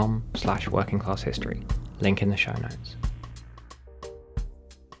patreon.com/workingclasshistory. Link in the show notes.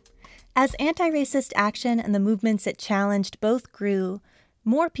 As anti-racist action and the movements it challenged both grew,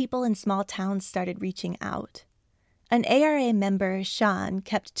 more people in small towns started reaching out. An ARA member, Sean,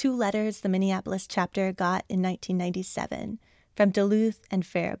 kept 2 letters the Minneapolis chapter got in 1997 from Duluth and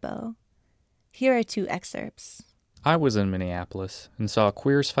Faribault. Here are 2 excerpts. I was in Minneapolis and saw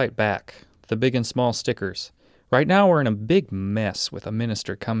Queers Fight Back, the big and small stickers. Right now we're in a big mess with a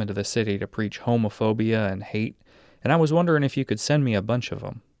minister coming to the city to preach homophobia and hate, and I was wondering if you could send me a bunch of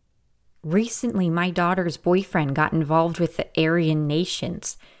them. Recently, my daughter's boyfriend got involved with the Aryan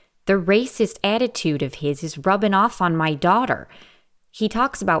Nations. The racist attitude of his is rubbing off on my daughter. He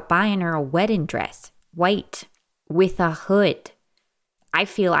talks about buying her a wedding dress, white, with a hood. I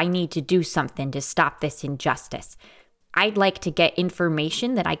feel I need to do something to stop this injustice. I'd like to get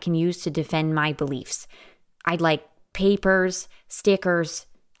information that I can use to defend my beliefs. I'd like papers, stickers,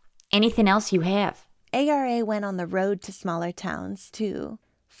 anything else you have. ARA went on the road to smaller towns, too,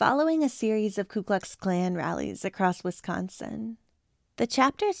 following a series of Ku Klux Klan rallies across Wisconsin. The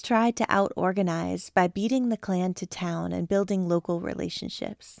chapters tried to out-organize by beating the Klan to town and building local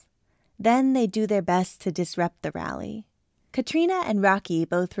relationships. Then they do their best to disrupt the rally. Katrina and Rocky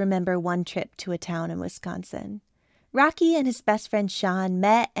both remember one trip to a town in Wisconsin. Rocky and his best friend Sean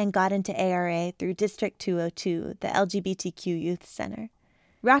met and got into ARA through District 202, the LGBTQ Youth Center.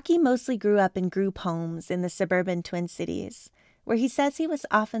 Rocky mostly grew up in group homes in the suburban Twin Cities, where he says he was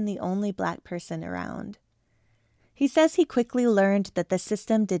often the only Black person around. He says he quickly learned that the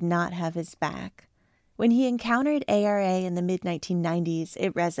system did not have his back. When he encountered ARA in the mid-1990s,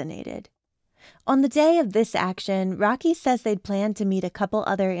 it resonated. On the day of this action, Rocky says they'd planned to meet a couple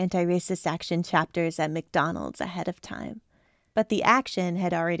other anti-racist action chapters at McDonald's ahead of time. But the action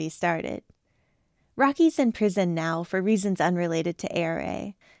had already started. Rocky's in prison now for reasons unrelated to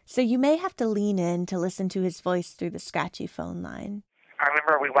ARA, so you may have to lean in to listen to his voice through the scratchy phone line. I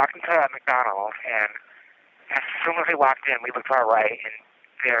remember we walked into McDonald's, and as soon as we walked in, we looked to our right, and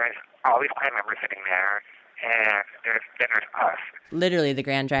there's all these Klan members sitting there, and there's us. Literally the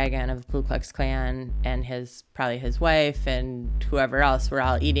Grand Dragon of the Ku Klux Klan and probably his wife and whoever else were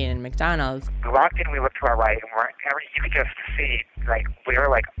all eating in McDonald's. We walked in, we looked to our right, and you could just see, like, we were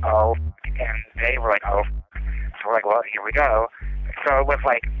like, oh, and they were like, oh. So we're like, well, here we go. So it was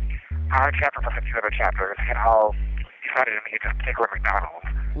like our chapter plus a few other chapters had all decided to meet at this particular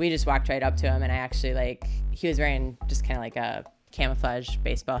McDonald's. We just walked right up to him, and I actually, he was wearing just kind of like a camouflage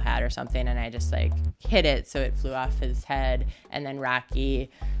baseball hat or something, and I just hit it so it flew off his head. And then Rocky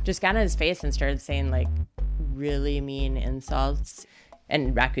just got in his face and started saying really mean insults.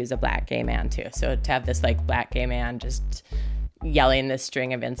 And Rocky was a Black gay man too, so to have this Black gay man just yelling this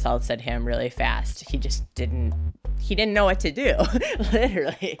string of insults at him really fast, he didn't know what to do.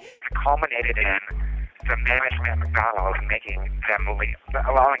 Literally, it culminated in the management at McDonald's making them leave,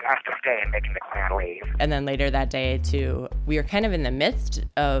 allowing us to stay and making the Klan leave. And then later that day, too, we were kind of in the midst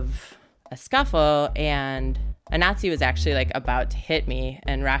of a scuffle, and a Nazi was actually about to hit me,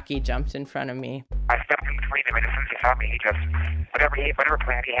 and Rocky jumped in front of me. I stepped in between him, and as soon as he saw me, he just, whatever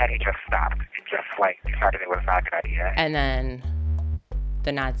plan he had, he just stopped. He just decided it was not a good idea. And then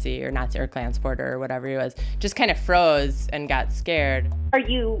the Nazi or Klan supporter or whatever he was just kind of froze and got scared. Are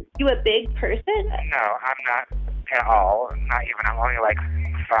you a big person? No, I'm not at all. Not even. I'm only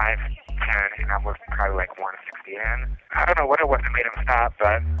 5'10", and I was probably 160 in. I don't know what it was that made him stop,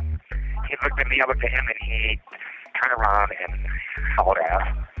 but he looked at me, I looked at him, and he turned around and hauled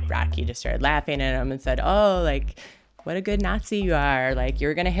ass. Rocky just started laughing at him and said, oh, what a good Nazi you are.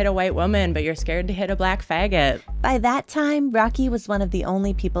 You're going to hit a white woman, but you're scared to hit a Black faggot. By that time, Rocky was one of the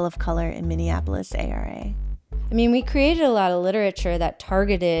only people of color in Minneapolis ARA. I mean, we created a lot of literature that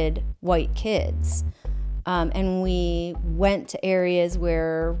targeted white kids. And we went to areas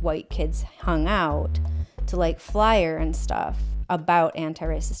where white kids hung out to flyer and stuff about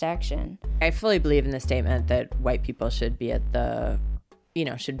anti-racist action. I fully believe in the statement that white people should be at the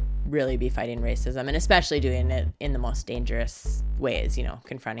should really be fighting racism, and especially doing it in the most dangerous ways,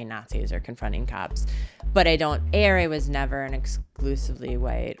 confronting Nazis or confronting cops. But ARA was never an exclusively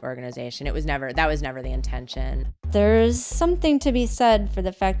white organization. That was never the intention. There's something to be said for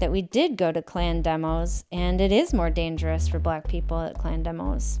the fact that we did go to Klan demos, and it is more dangerous for Black people at Klan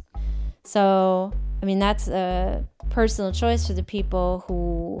demos. So, I mean, that's a personal choice for the people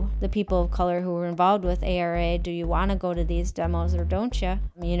of color who were involved with ARA. Do you want to go to these demos or don't you?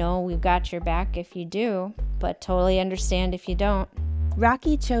 We've got your back if you do, but totally understand if you don't.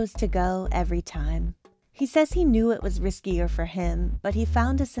 Rocky chose to go every time. He says he knew it was riskier for him, but he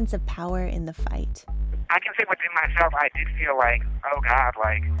found a sense of power in the fight. I can say within myself, I did feel oh God,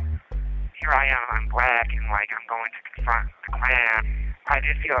 here I am, I'm Black, and I'm going to confront the Klan. I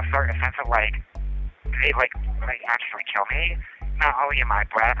did feel a certain sense of they actually kill me. Not only am I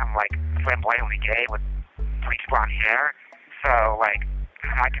Black, I'm flamboyantly gay with bleached blonde hair. So I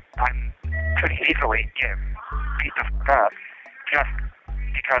could easily get beat the fuck up just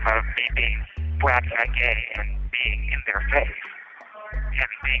because of me being Black and gay and being in their face and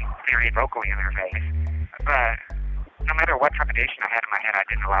being very vocally in their face. But no matter what trepidation I had in my head, I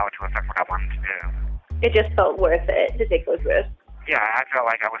didn't allow it to affect what I wanted to do. It just felt worth it to take those risks. Yeah, I felt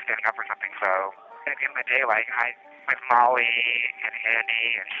like I was standing up for something. So at the end of the day, with Molly and Andy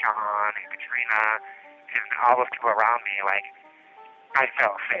and Sean and Katrina and all those people around me, I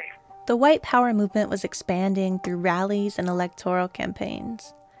felt safe. The white power movement was expanding through rallies and electoral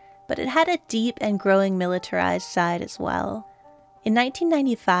campaigns, but it had a deep and growing militarized side as well. In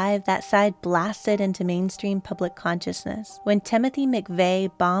 1995, that side blasted into mainstream public consciousness when Timothy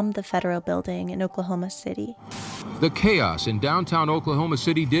McVeigh bombed the federal building in Oklahoma City. The chaos in downtown Oklahoma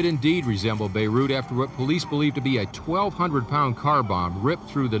City did indeed resemble Beirut after what police believe to be a 1,200-pound car bomb ripped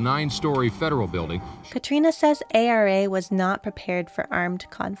through the 9-story federal building. Katrina says ARA was not prepared for armed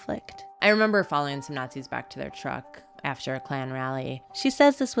conflict. I remember following some Nazis back to their truck after a Klan rally. She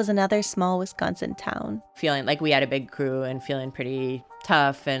says this was another small Wisconsin town. Feeling like we had a big crew and feeling pretty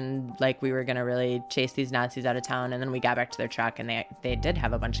tough and like we were going to really chase these Nazis out of town. And then we got back to their truck and they did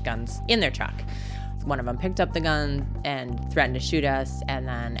have a bunch of guns in their truck. One of them picked up the gun and threatened to shoot us. And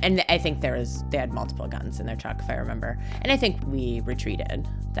I think they had multiple guns in their truck, if I remember. And I think we retreated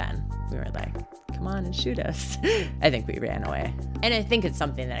then. We were like, come on and shoot us. I think we ran away. And I think it's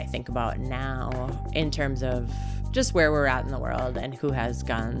something that I think about now in terms of just where we're at in the world and who has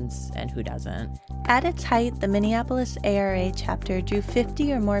guns and who doesn't. At its height, the Minneapolis ARA chapter drew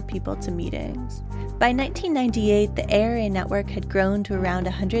 50 or more people to meetings. By 1998, the ARA network had grown to around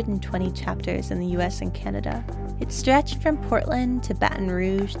 120 chapters in the US and Canada. It stretched from Portland to Baton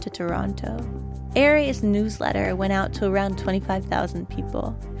Rouge to Toronto. ARA's newsletter went out to around 25,000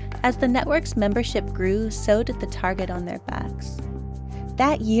 people. As the network's membership grew, so did the target on their backs.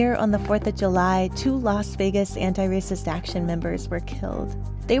 That year, on the 4th of July, 2 Las Vegas Anti-Racist Action members were killed.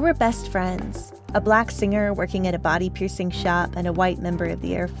 They were best friends, a black singer working at a body-piercing shop and a white member of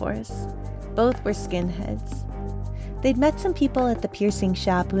the Air Force. Both were skinheads. They'd met some people at the piercing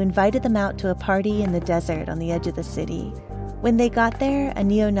shop who invited them out to a party in the desert on the edge of the city. When they got there, a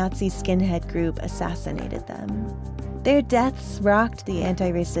neo-Nazi skinhead group assassinated them. Their deaths rocked the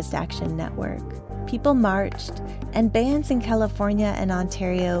Anti-Racist Action Network. People marched, and bands in California and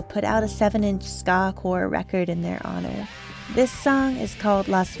Ontario put out a 7-inch ska-core record in their honor. This song is called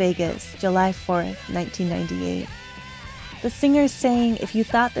Las Vegas, July 4th, 1998. The singer's saying, if you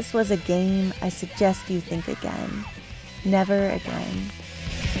thought this was a game, I suggest you think again. Never again.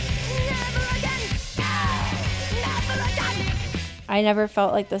 I never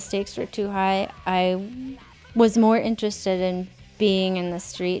felt like the stakes were too high. I was more interested in being in the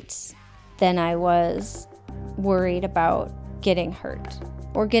streets than I was worried about getting hurt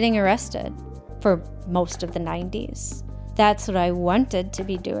or getting arrested for most of the 90s. That's what I wanted to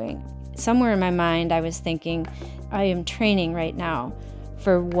be doing. Somewhere in my mind, I was thinking, I am training right now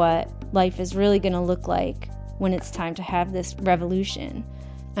for what life is really going to look like when it's time to have this revolution.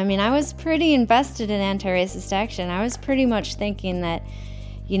 I mean, I was pretty invested in anti-racist action. I was pretty much thinking that,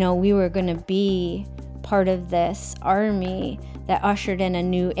 we were going to be part of this army that ushered in a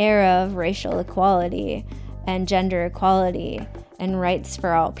new era of racial equality and gender equality and rights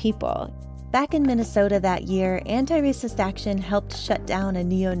for all people. Back in Minnesota that year, Anti-Racist Action helped shut down a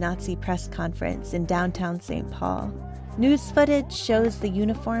neo-Nazi press conference in downtown St. Paul. News footage shows the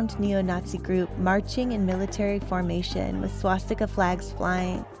uniformed neo-Nazi group marching in military formation with swastika flags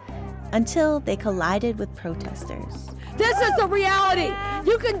flying until they collided with protesters. This is the reality.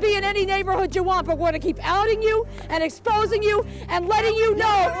 You can be in any neighborhood you want, but we're going to keep outing you and exposing you and letting you know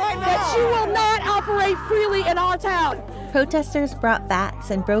that you will not operate freely in our town. Protesters brought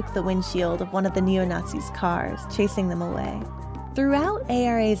bats and broke the windshield of one of the neo-Nazis' cars, chasing them away. Throughout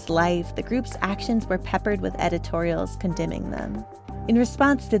ARA's life, the group's actions were peppered with editorials condemning them. In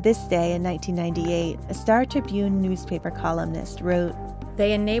response to this day in 1998, a Star Tribune newspaper columnist wrote,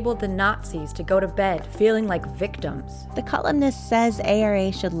 "They enabled the Nazis to go to bed feeling like victims." The columnist says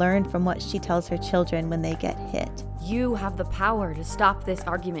ARA should learn from what she tells her children when they get hit. "You have the power to stop this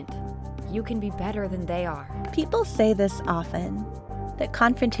argument. You can be better than they are." People say this often, that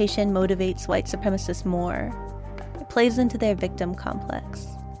confrontation motivates white supremacists more. It plays into their victim complex.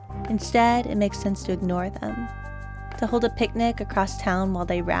 Instead, it makes sense to ignore them, to hold a picnic across town while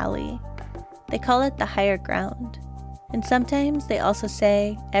they rally. They call it the higher ground. And sometimes they also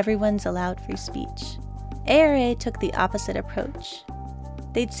say everyone's allowed free speech. ARA took the opposite approach.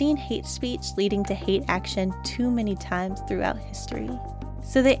 They'd seen hate speech leading to hate action too many times throughout history.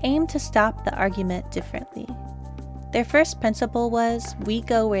 So they aimed to stop the argument differently. Their first principle was, we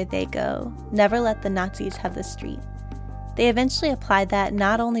go where they go, never let the Nazis have the street. They eventually applied that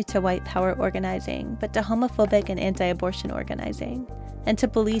not only to white power organizing, but to homophobic and anti-abortion organizing, and to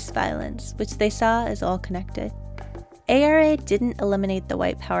police violence, which they saw as all connected. ARA didn't eliminate the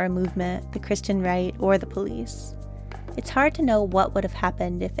white power movement, the Christian right, or the police. It's hard to know what would have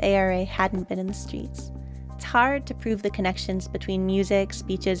happened if ARA hadn't been in the streets. It's hard to prove the connections between music,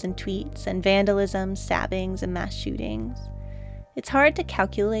 speeches, and tweets, and vandalism, stabbings, and mass shootings. It's hard to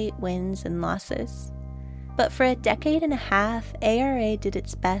calculate wins and losses. But for a decade and a half, ARA did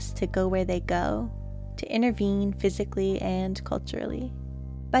its best to go where they go, to intervene physically and culturally.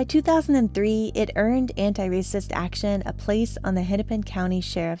 By 2003, it earned Anti-Racist Action a place on the Hennepin County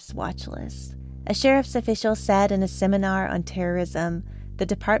Sheriff's Watch List. A sheriff's official said in a seminar on terrorism, the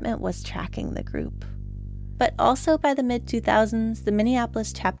department was tracking the group. But also by the mid-2000s, the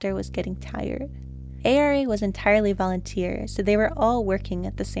Minneapolis chapter was getting tired. ARA was entirely volunteer, so they were all working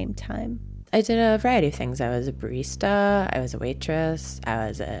at the same time. I did a variety of things. I was a barista, I was a waitress, I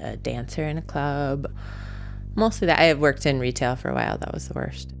was a dancer in a club. Mostly that. I have worked in retail for a while. That was the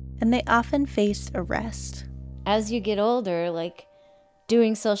worst. And they often faced arrest. As you get older, like,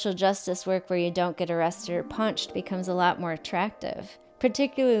 doing social justice work where you don't get arrested or punched becomes a lot more attractive.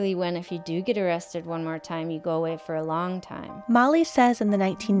 Particularly when if you do get arrested one more time, you go away for a long time. Molly says in the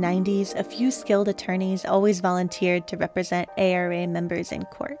 1990s, a few skilled attorneys always volunteered to represent ARA members in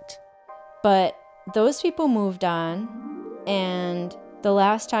court. But those people moved on, and the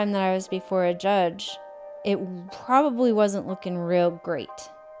last time that I was before a judge, it probably wasn't looking real great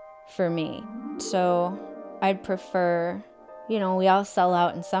for me. So I'd prefer, we all sell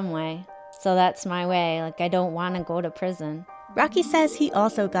out in some way. So that's my way. Like, I don't want to go to prison. Rocky says he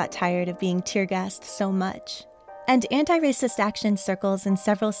also got tired of being tear-gassed so much. And anti-racist action circles in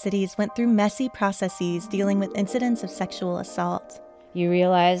several cities went through messy processes dealing with incidents of sexual assault. You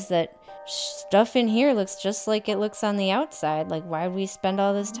realize that stuff in here looks just like it looks on the outside. Like, why would we spend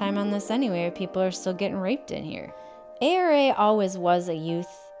all this time on this anyway if people are still getting raped in here? ARA always was a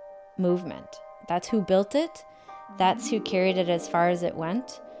youth movement. That's who built it. That's who carried it as far as it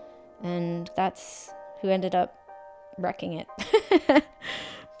went. And that's who ended up wrecking it.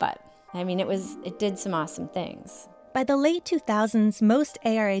 But it did some awesome things. By the late 2000s, most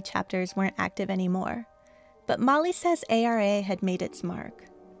ARA chapters weren't active anymore. But Molly says ARA had made its mark.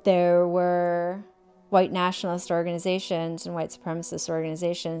 There were white nationalist organizations and white supremacist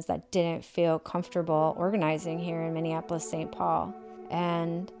organizations that didn't feel comfortable organizing here in Minneapolis, St. Paul.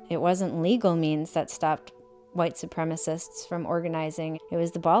 And it wasn't legal means that stopped white supremacists from organizing. It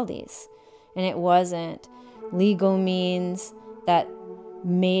was the Baldies. And it wasn't legal means that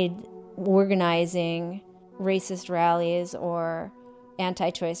made organizing racist rallies or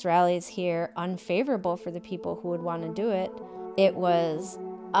anti-choice rallies here unfavorable for the people who would want to do it. It was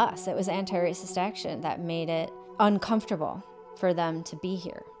us. It was anti-racist action that made it uncomfortable for them to be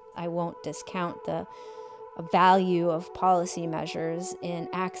here. I won't discount the value of policy measures in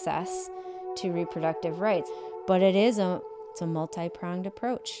access to reproductive rights, but it's a multi-pronged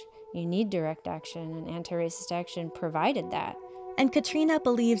approach. You need direct action, and anti-racist action provided that. And Katrina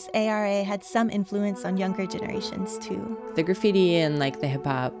believes ARA had some influence on younger generations, too. The graffiti and, the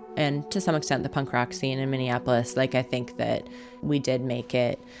hip-hop, and to some extent the punk rock scene in Minneapolis, I think that we did make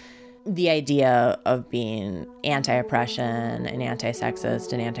it. The idea of being anti-oppression and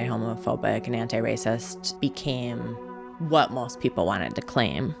anti-sexist and anti-homophobic and anti-racist became what most people wanted to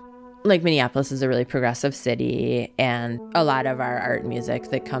claim. Minneapolis is a really progressive city, and a lot of our art and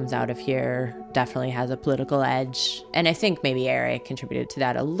music that comes out of here definitely has a political edge. And I think maybe ARA contributed to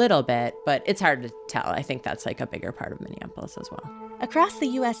that a little bit, but it's hard to tell. I think that's a bigger part of Minneapolis as well. Across the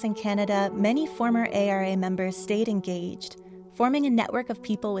U.S. and Canada, many former ARA members stayed engaged, forming a network of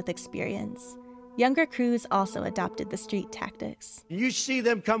people with experience. Younger crews also adopted the street tactics. You see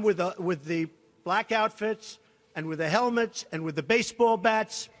them come with the black outfits and with the helmets and with the baseball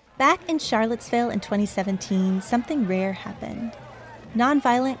bats. Back in Charlottesville in 2017, something rare happened.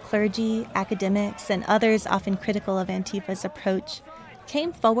 Nonviolent clergy, academics, and others often critical of Antifa's approach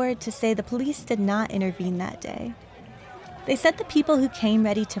came forward to say the police did not intervene that day. They said the people who came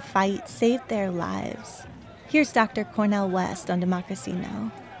ready to fight saved their lives. Here's Dr. Cornel West on Democracy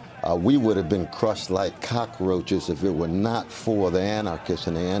Now! We would have been crushed like cockroaches if it were not for the anarchists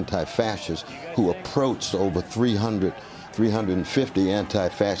and the anti-fascists who approached over 350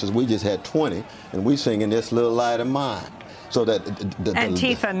 anti-fascists. We just had 20, and we singing This Little Light of Mine. So that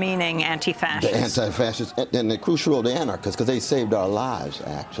Antifa meaning anti-fascists. The anti-fascists, and the crucial role, the anarchists, because they saved our lives,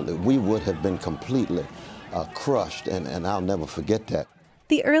 actually. We would have been completely crushed, and I'll never forget that.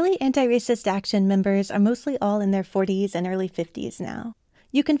 The early anti-racist action members are mostly all in their 40s and early 50s now.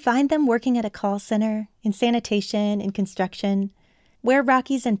 You can find them working at a call center, in sanitation, in construction. Where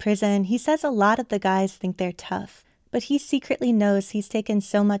Rocky's in prison, he says a lot of the guys think they're tough, but he secretly knows he's taken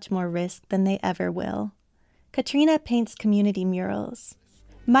so much more risk than they ever will. Katrina paints community murals.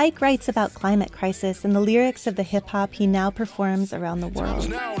 Mike writes about climate crisis and the lyrics of the hip-hop he now performs around the world.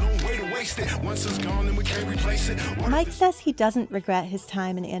 Mike says he doesn't regret his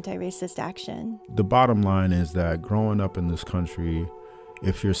time in anti-racist action. The bottom line is that growing up in this country,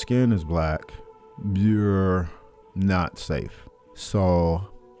 if your skin is black, you're not safe. So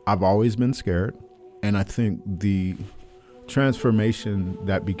I've always been scared. And I think the transformation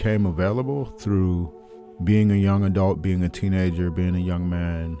that became available through being a young adult, being a teenager, being a young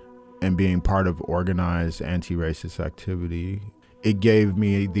man, and being part of organized anti-racist activity, it gave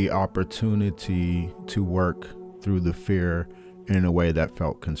me the opportunity to work through the fear in a way that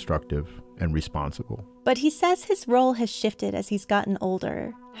felt constructive and responsible. But he says his role has shifted as he's gotten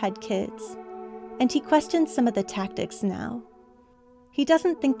older. had kids, and he questions some of the tactics now. He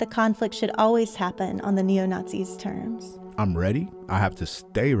doesn't think the conflict should always happen on the neo-Nazis' terms. I'm ready. I have to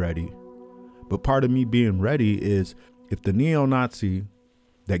stay ready. But part of me being ready is if the neo-Nazi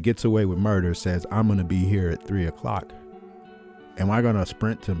that gets away with murder says, I'm going to be here at 3 o'clock, am I going to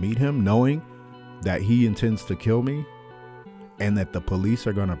sprint to meet him knowing that he intends to kill me and that the police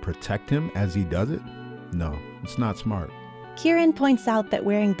are going to protect him as he does it? No, it's not smart. Kieran points out that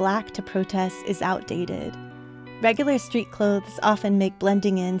wearing black to protest is outdated. Regular street clothes often make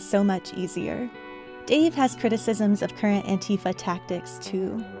blending in so much easier. Dave has criticisms of current Antifa tactics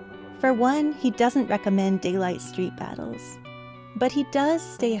too. For one, he doesn't recommend daylight street battles, but he does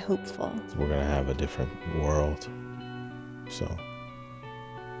stay hopeful. We're gonna have a different world, so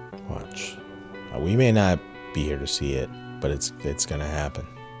watch. We may not be here to see it, but it's gonna happen.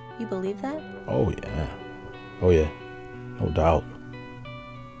 You believe that? Oh yeah, no doubt,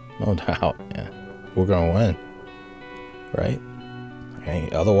 yeah. We're gonna win, right?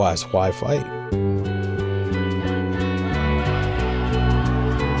 Otherwise, why fight?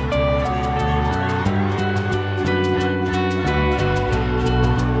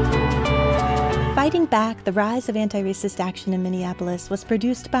 Fighting Back, The Rise of Anti-Racist Action in Minneapolis was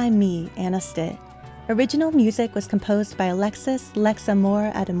produced by me, Anna Stitt. Original music was composed by Alexis Lexa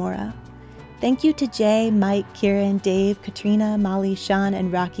Moore Adamora. Thank you to Jay, Mike, Kieran, Dave, Katrina, Molly, Sean,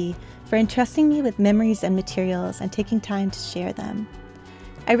 and Rocky for entrusting me with memories and materials and taking time to share them.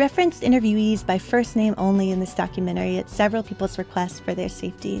 I referenced interviewees by first name only in this documentary at several people's requests for their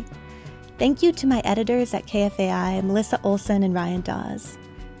safety. Thank you to my editors at KFAI, Melissa Olson and Ryan Dawes.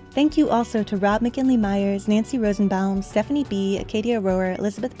 Thank you also to Rob McKinley Myers, Nancy Rosenbaum, Stephanie B., Acadia Rower,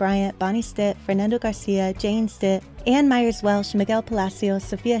 Elizabeth Bryant, Bonnie Stitt, Fernando Garcia, Jane Stitt, Ann Myers-Welsh, Miguel Palacios,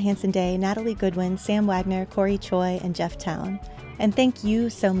 Sophia Hansen-Day, Natalie Goodwin, Sam Wagner, Corey Choi, and Jeff Town. And thank you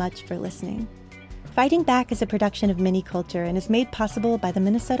so much for listening. Fighting Back is a production of Mini-Culture and is made possible by the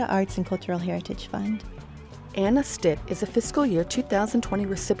Minnesota Arts and Cultural Heritage Fund. Anna Stitt is a fiscal year 2020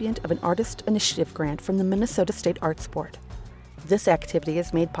 recipient of an Artist Initiative grant from the Minnesota State Arts Board. This activity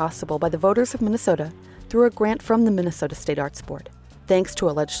is made possible by the voters of Minnesota through a grant from the Minnesota State Arts Board, thanks to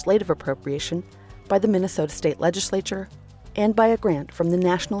a legislative appropriation by the Minnesota State Legislature, and by a grant from the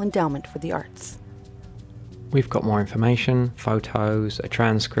National Endowment for the Arts. We've got more information, photos, a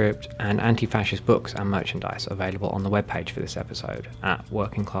transcript, and anti-fascist books and merchandise available on the webpage for this episode at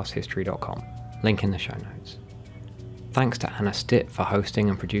workingclasshistory.com. Link in the show notes. Thanks to Anna Stitt for hosting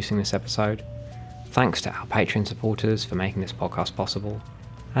and producing this episode. Thanks to our Patreon supporters for making this podcast possible.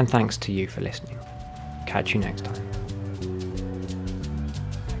 And thanks to you for listening. Catch you next time.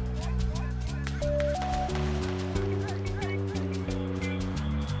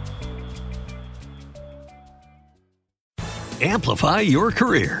 Amplify your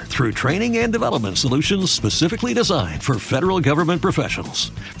career through training and development solutions specifically designed for federal government professionals.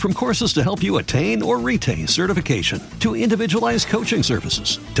 From courses to help you attain or retain certification, to individualized coaching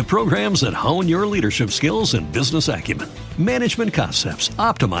services, to programs that hone your leadership skills and business acumen, Management Concepts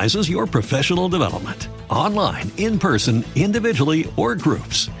optimizes your professional development. Online, in person, individually, or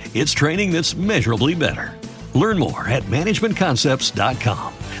groups, it's training that's measurably better. Learn more at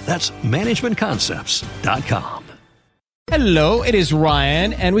managementconcepts.com. That's managementconcepts.com. Hello, it is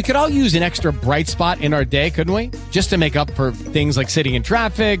Ryan, and we could all use an extra bright spot in our day, couldn't we? Just to make up for things like sitting in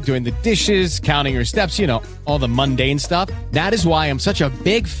traffic, doing the dishes, counting your steps, you know, all the mundane stuff. That is why I'm such a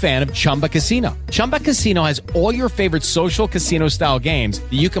big fan of Chumba Casino. Chumba Casino has all your favorite social casino-style games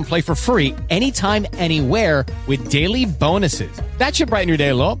that you can play for free anytime, anywhere with daily bonuses. That should brighten your day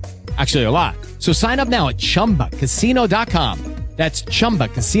a little. Actually, a lot. So sign up now at ChumbaCasino.com. That's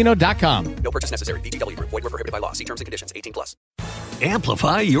ChumbaCasino.com. No purchase necessary. VGW Group. Void where prohibited by law. See terms and conditions. 18+.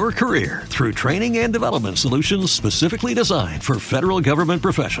 Amplify your career through training and development solutions specifically designed for federal government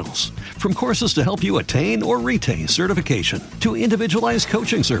professionals. From courses to help you attain or retain certification, to individualized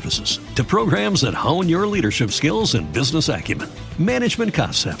coaching services, to programs that hone your leadership skills and business acumen, Management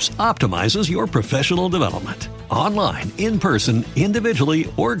Concepts optimizes your professional development. Online, in person,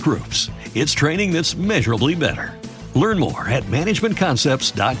 individually, or groups, it's training that's measurably better. Learn more at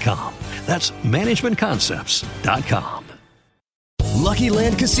managementconcepts.com. That's managementconcepts.com. Lucky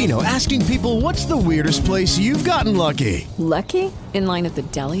Land Casino, asking people, what's the weirdest place you've gotten lucky? Lucky? In line at the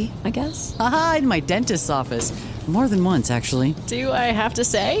deli, I guess? Aha, in my dentist's office. More than once, actually. Do I have to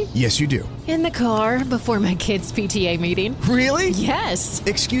say? Yes, you do. In the car before my kids' PTA meeting. Really? Yes.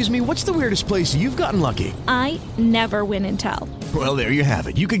 Excuse me, what's the weirdest place you've gotten lucky? I never win and tell. Well, there you have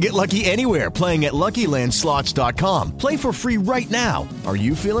it. You can get lucky anywhere, playing at LuckyLandSlots.com. Play for free right now. Are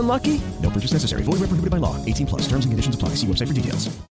you feeling lucky? No purchase necessary. Void where prohibited by law. 18+. Terms and conditions apply. See website for details.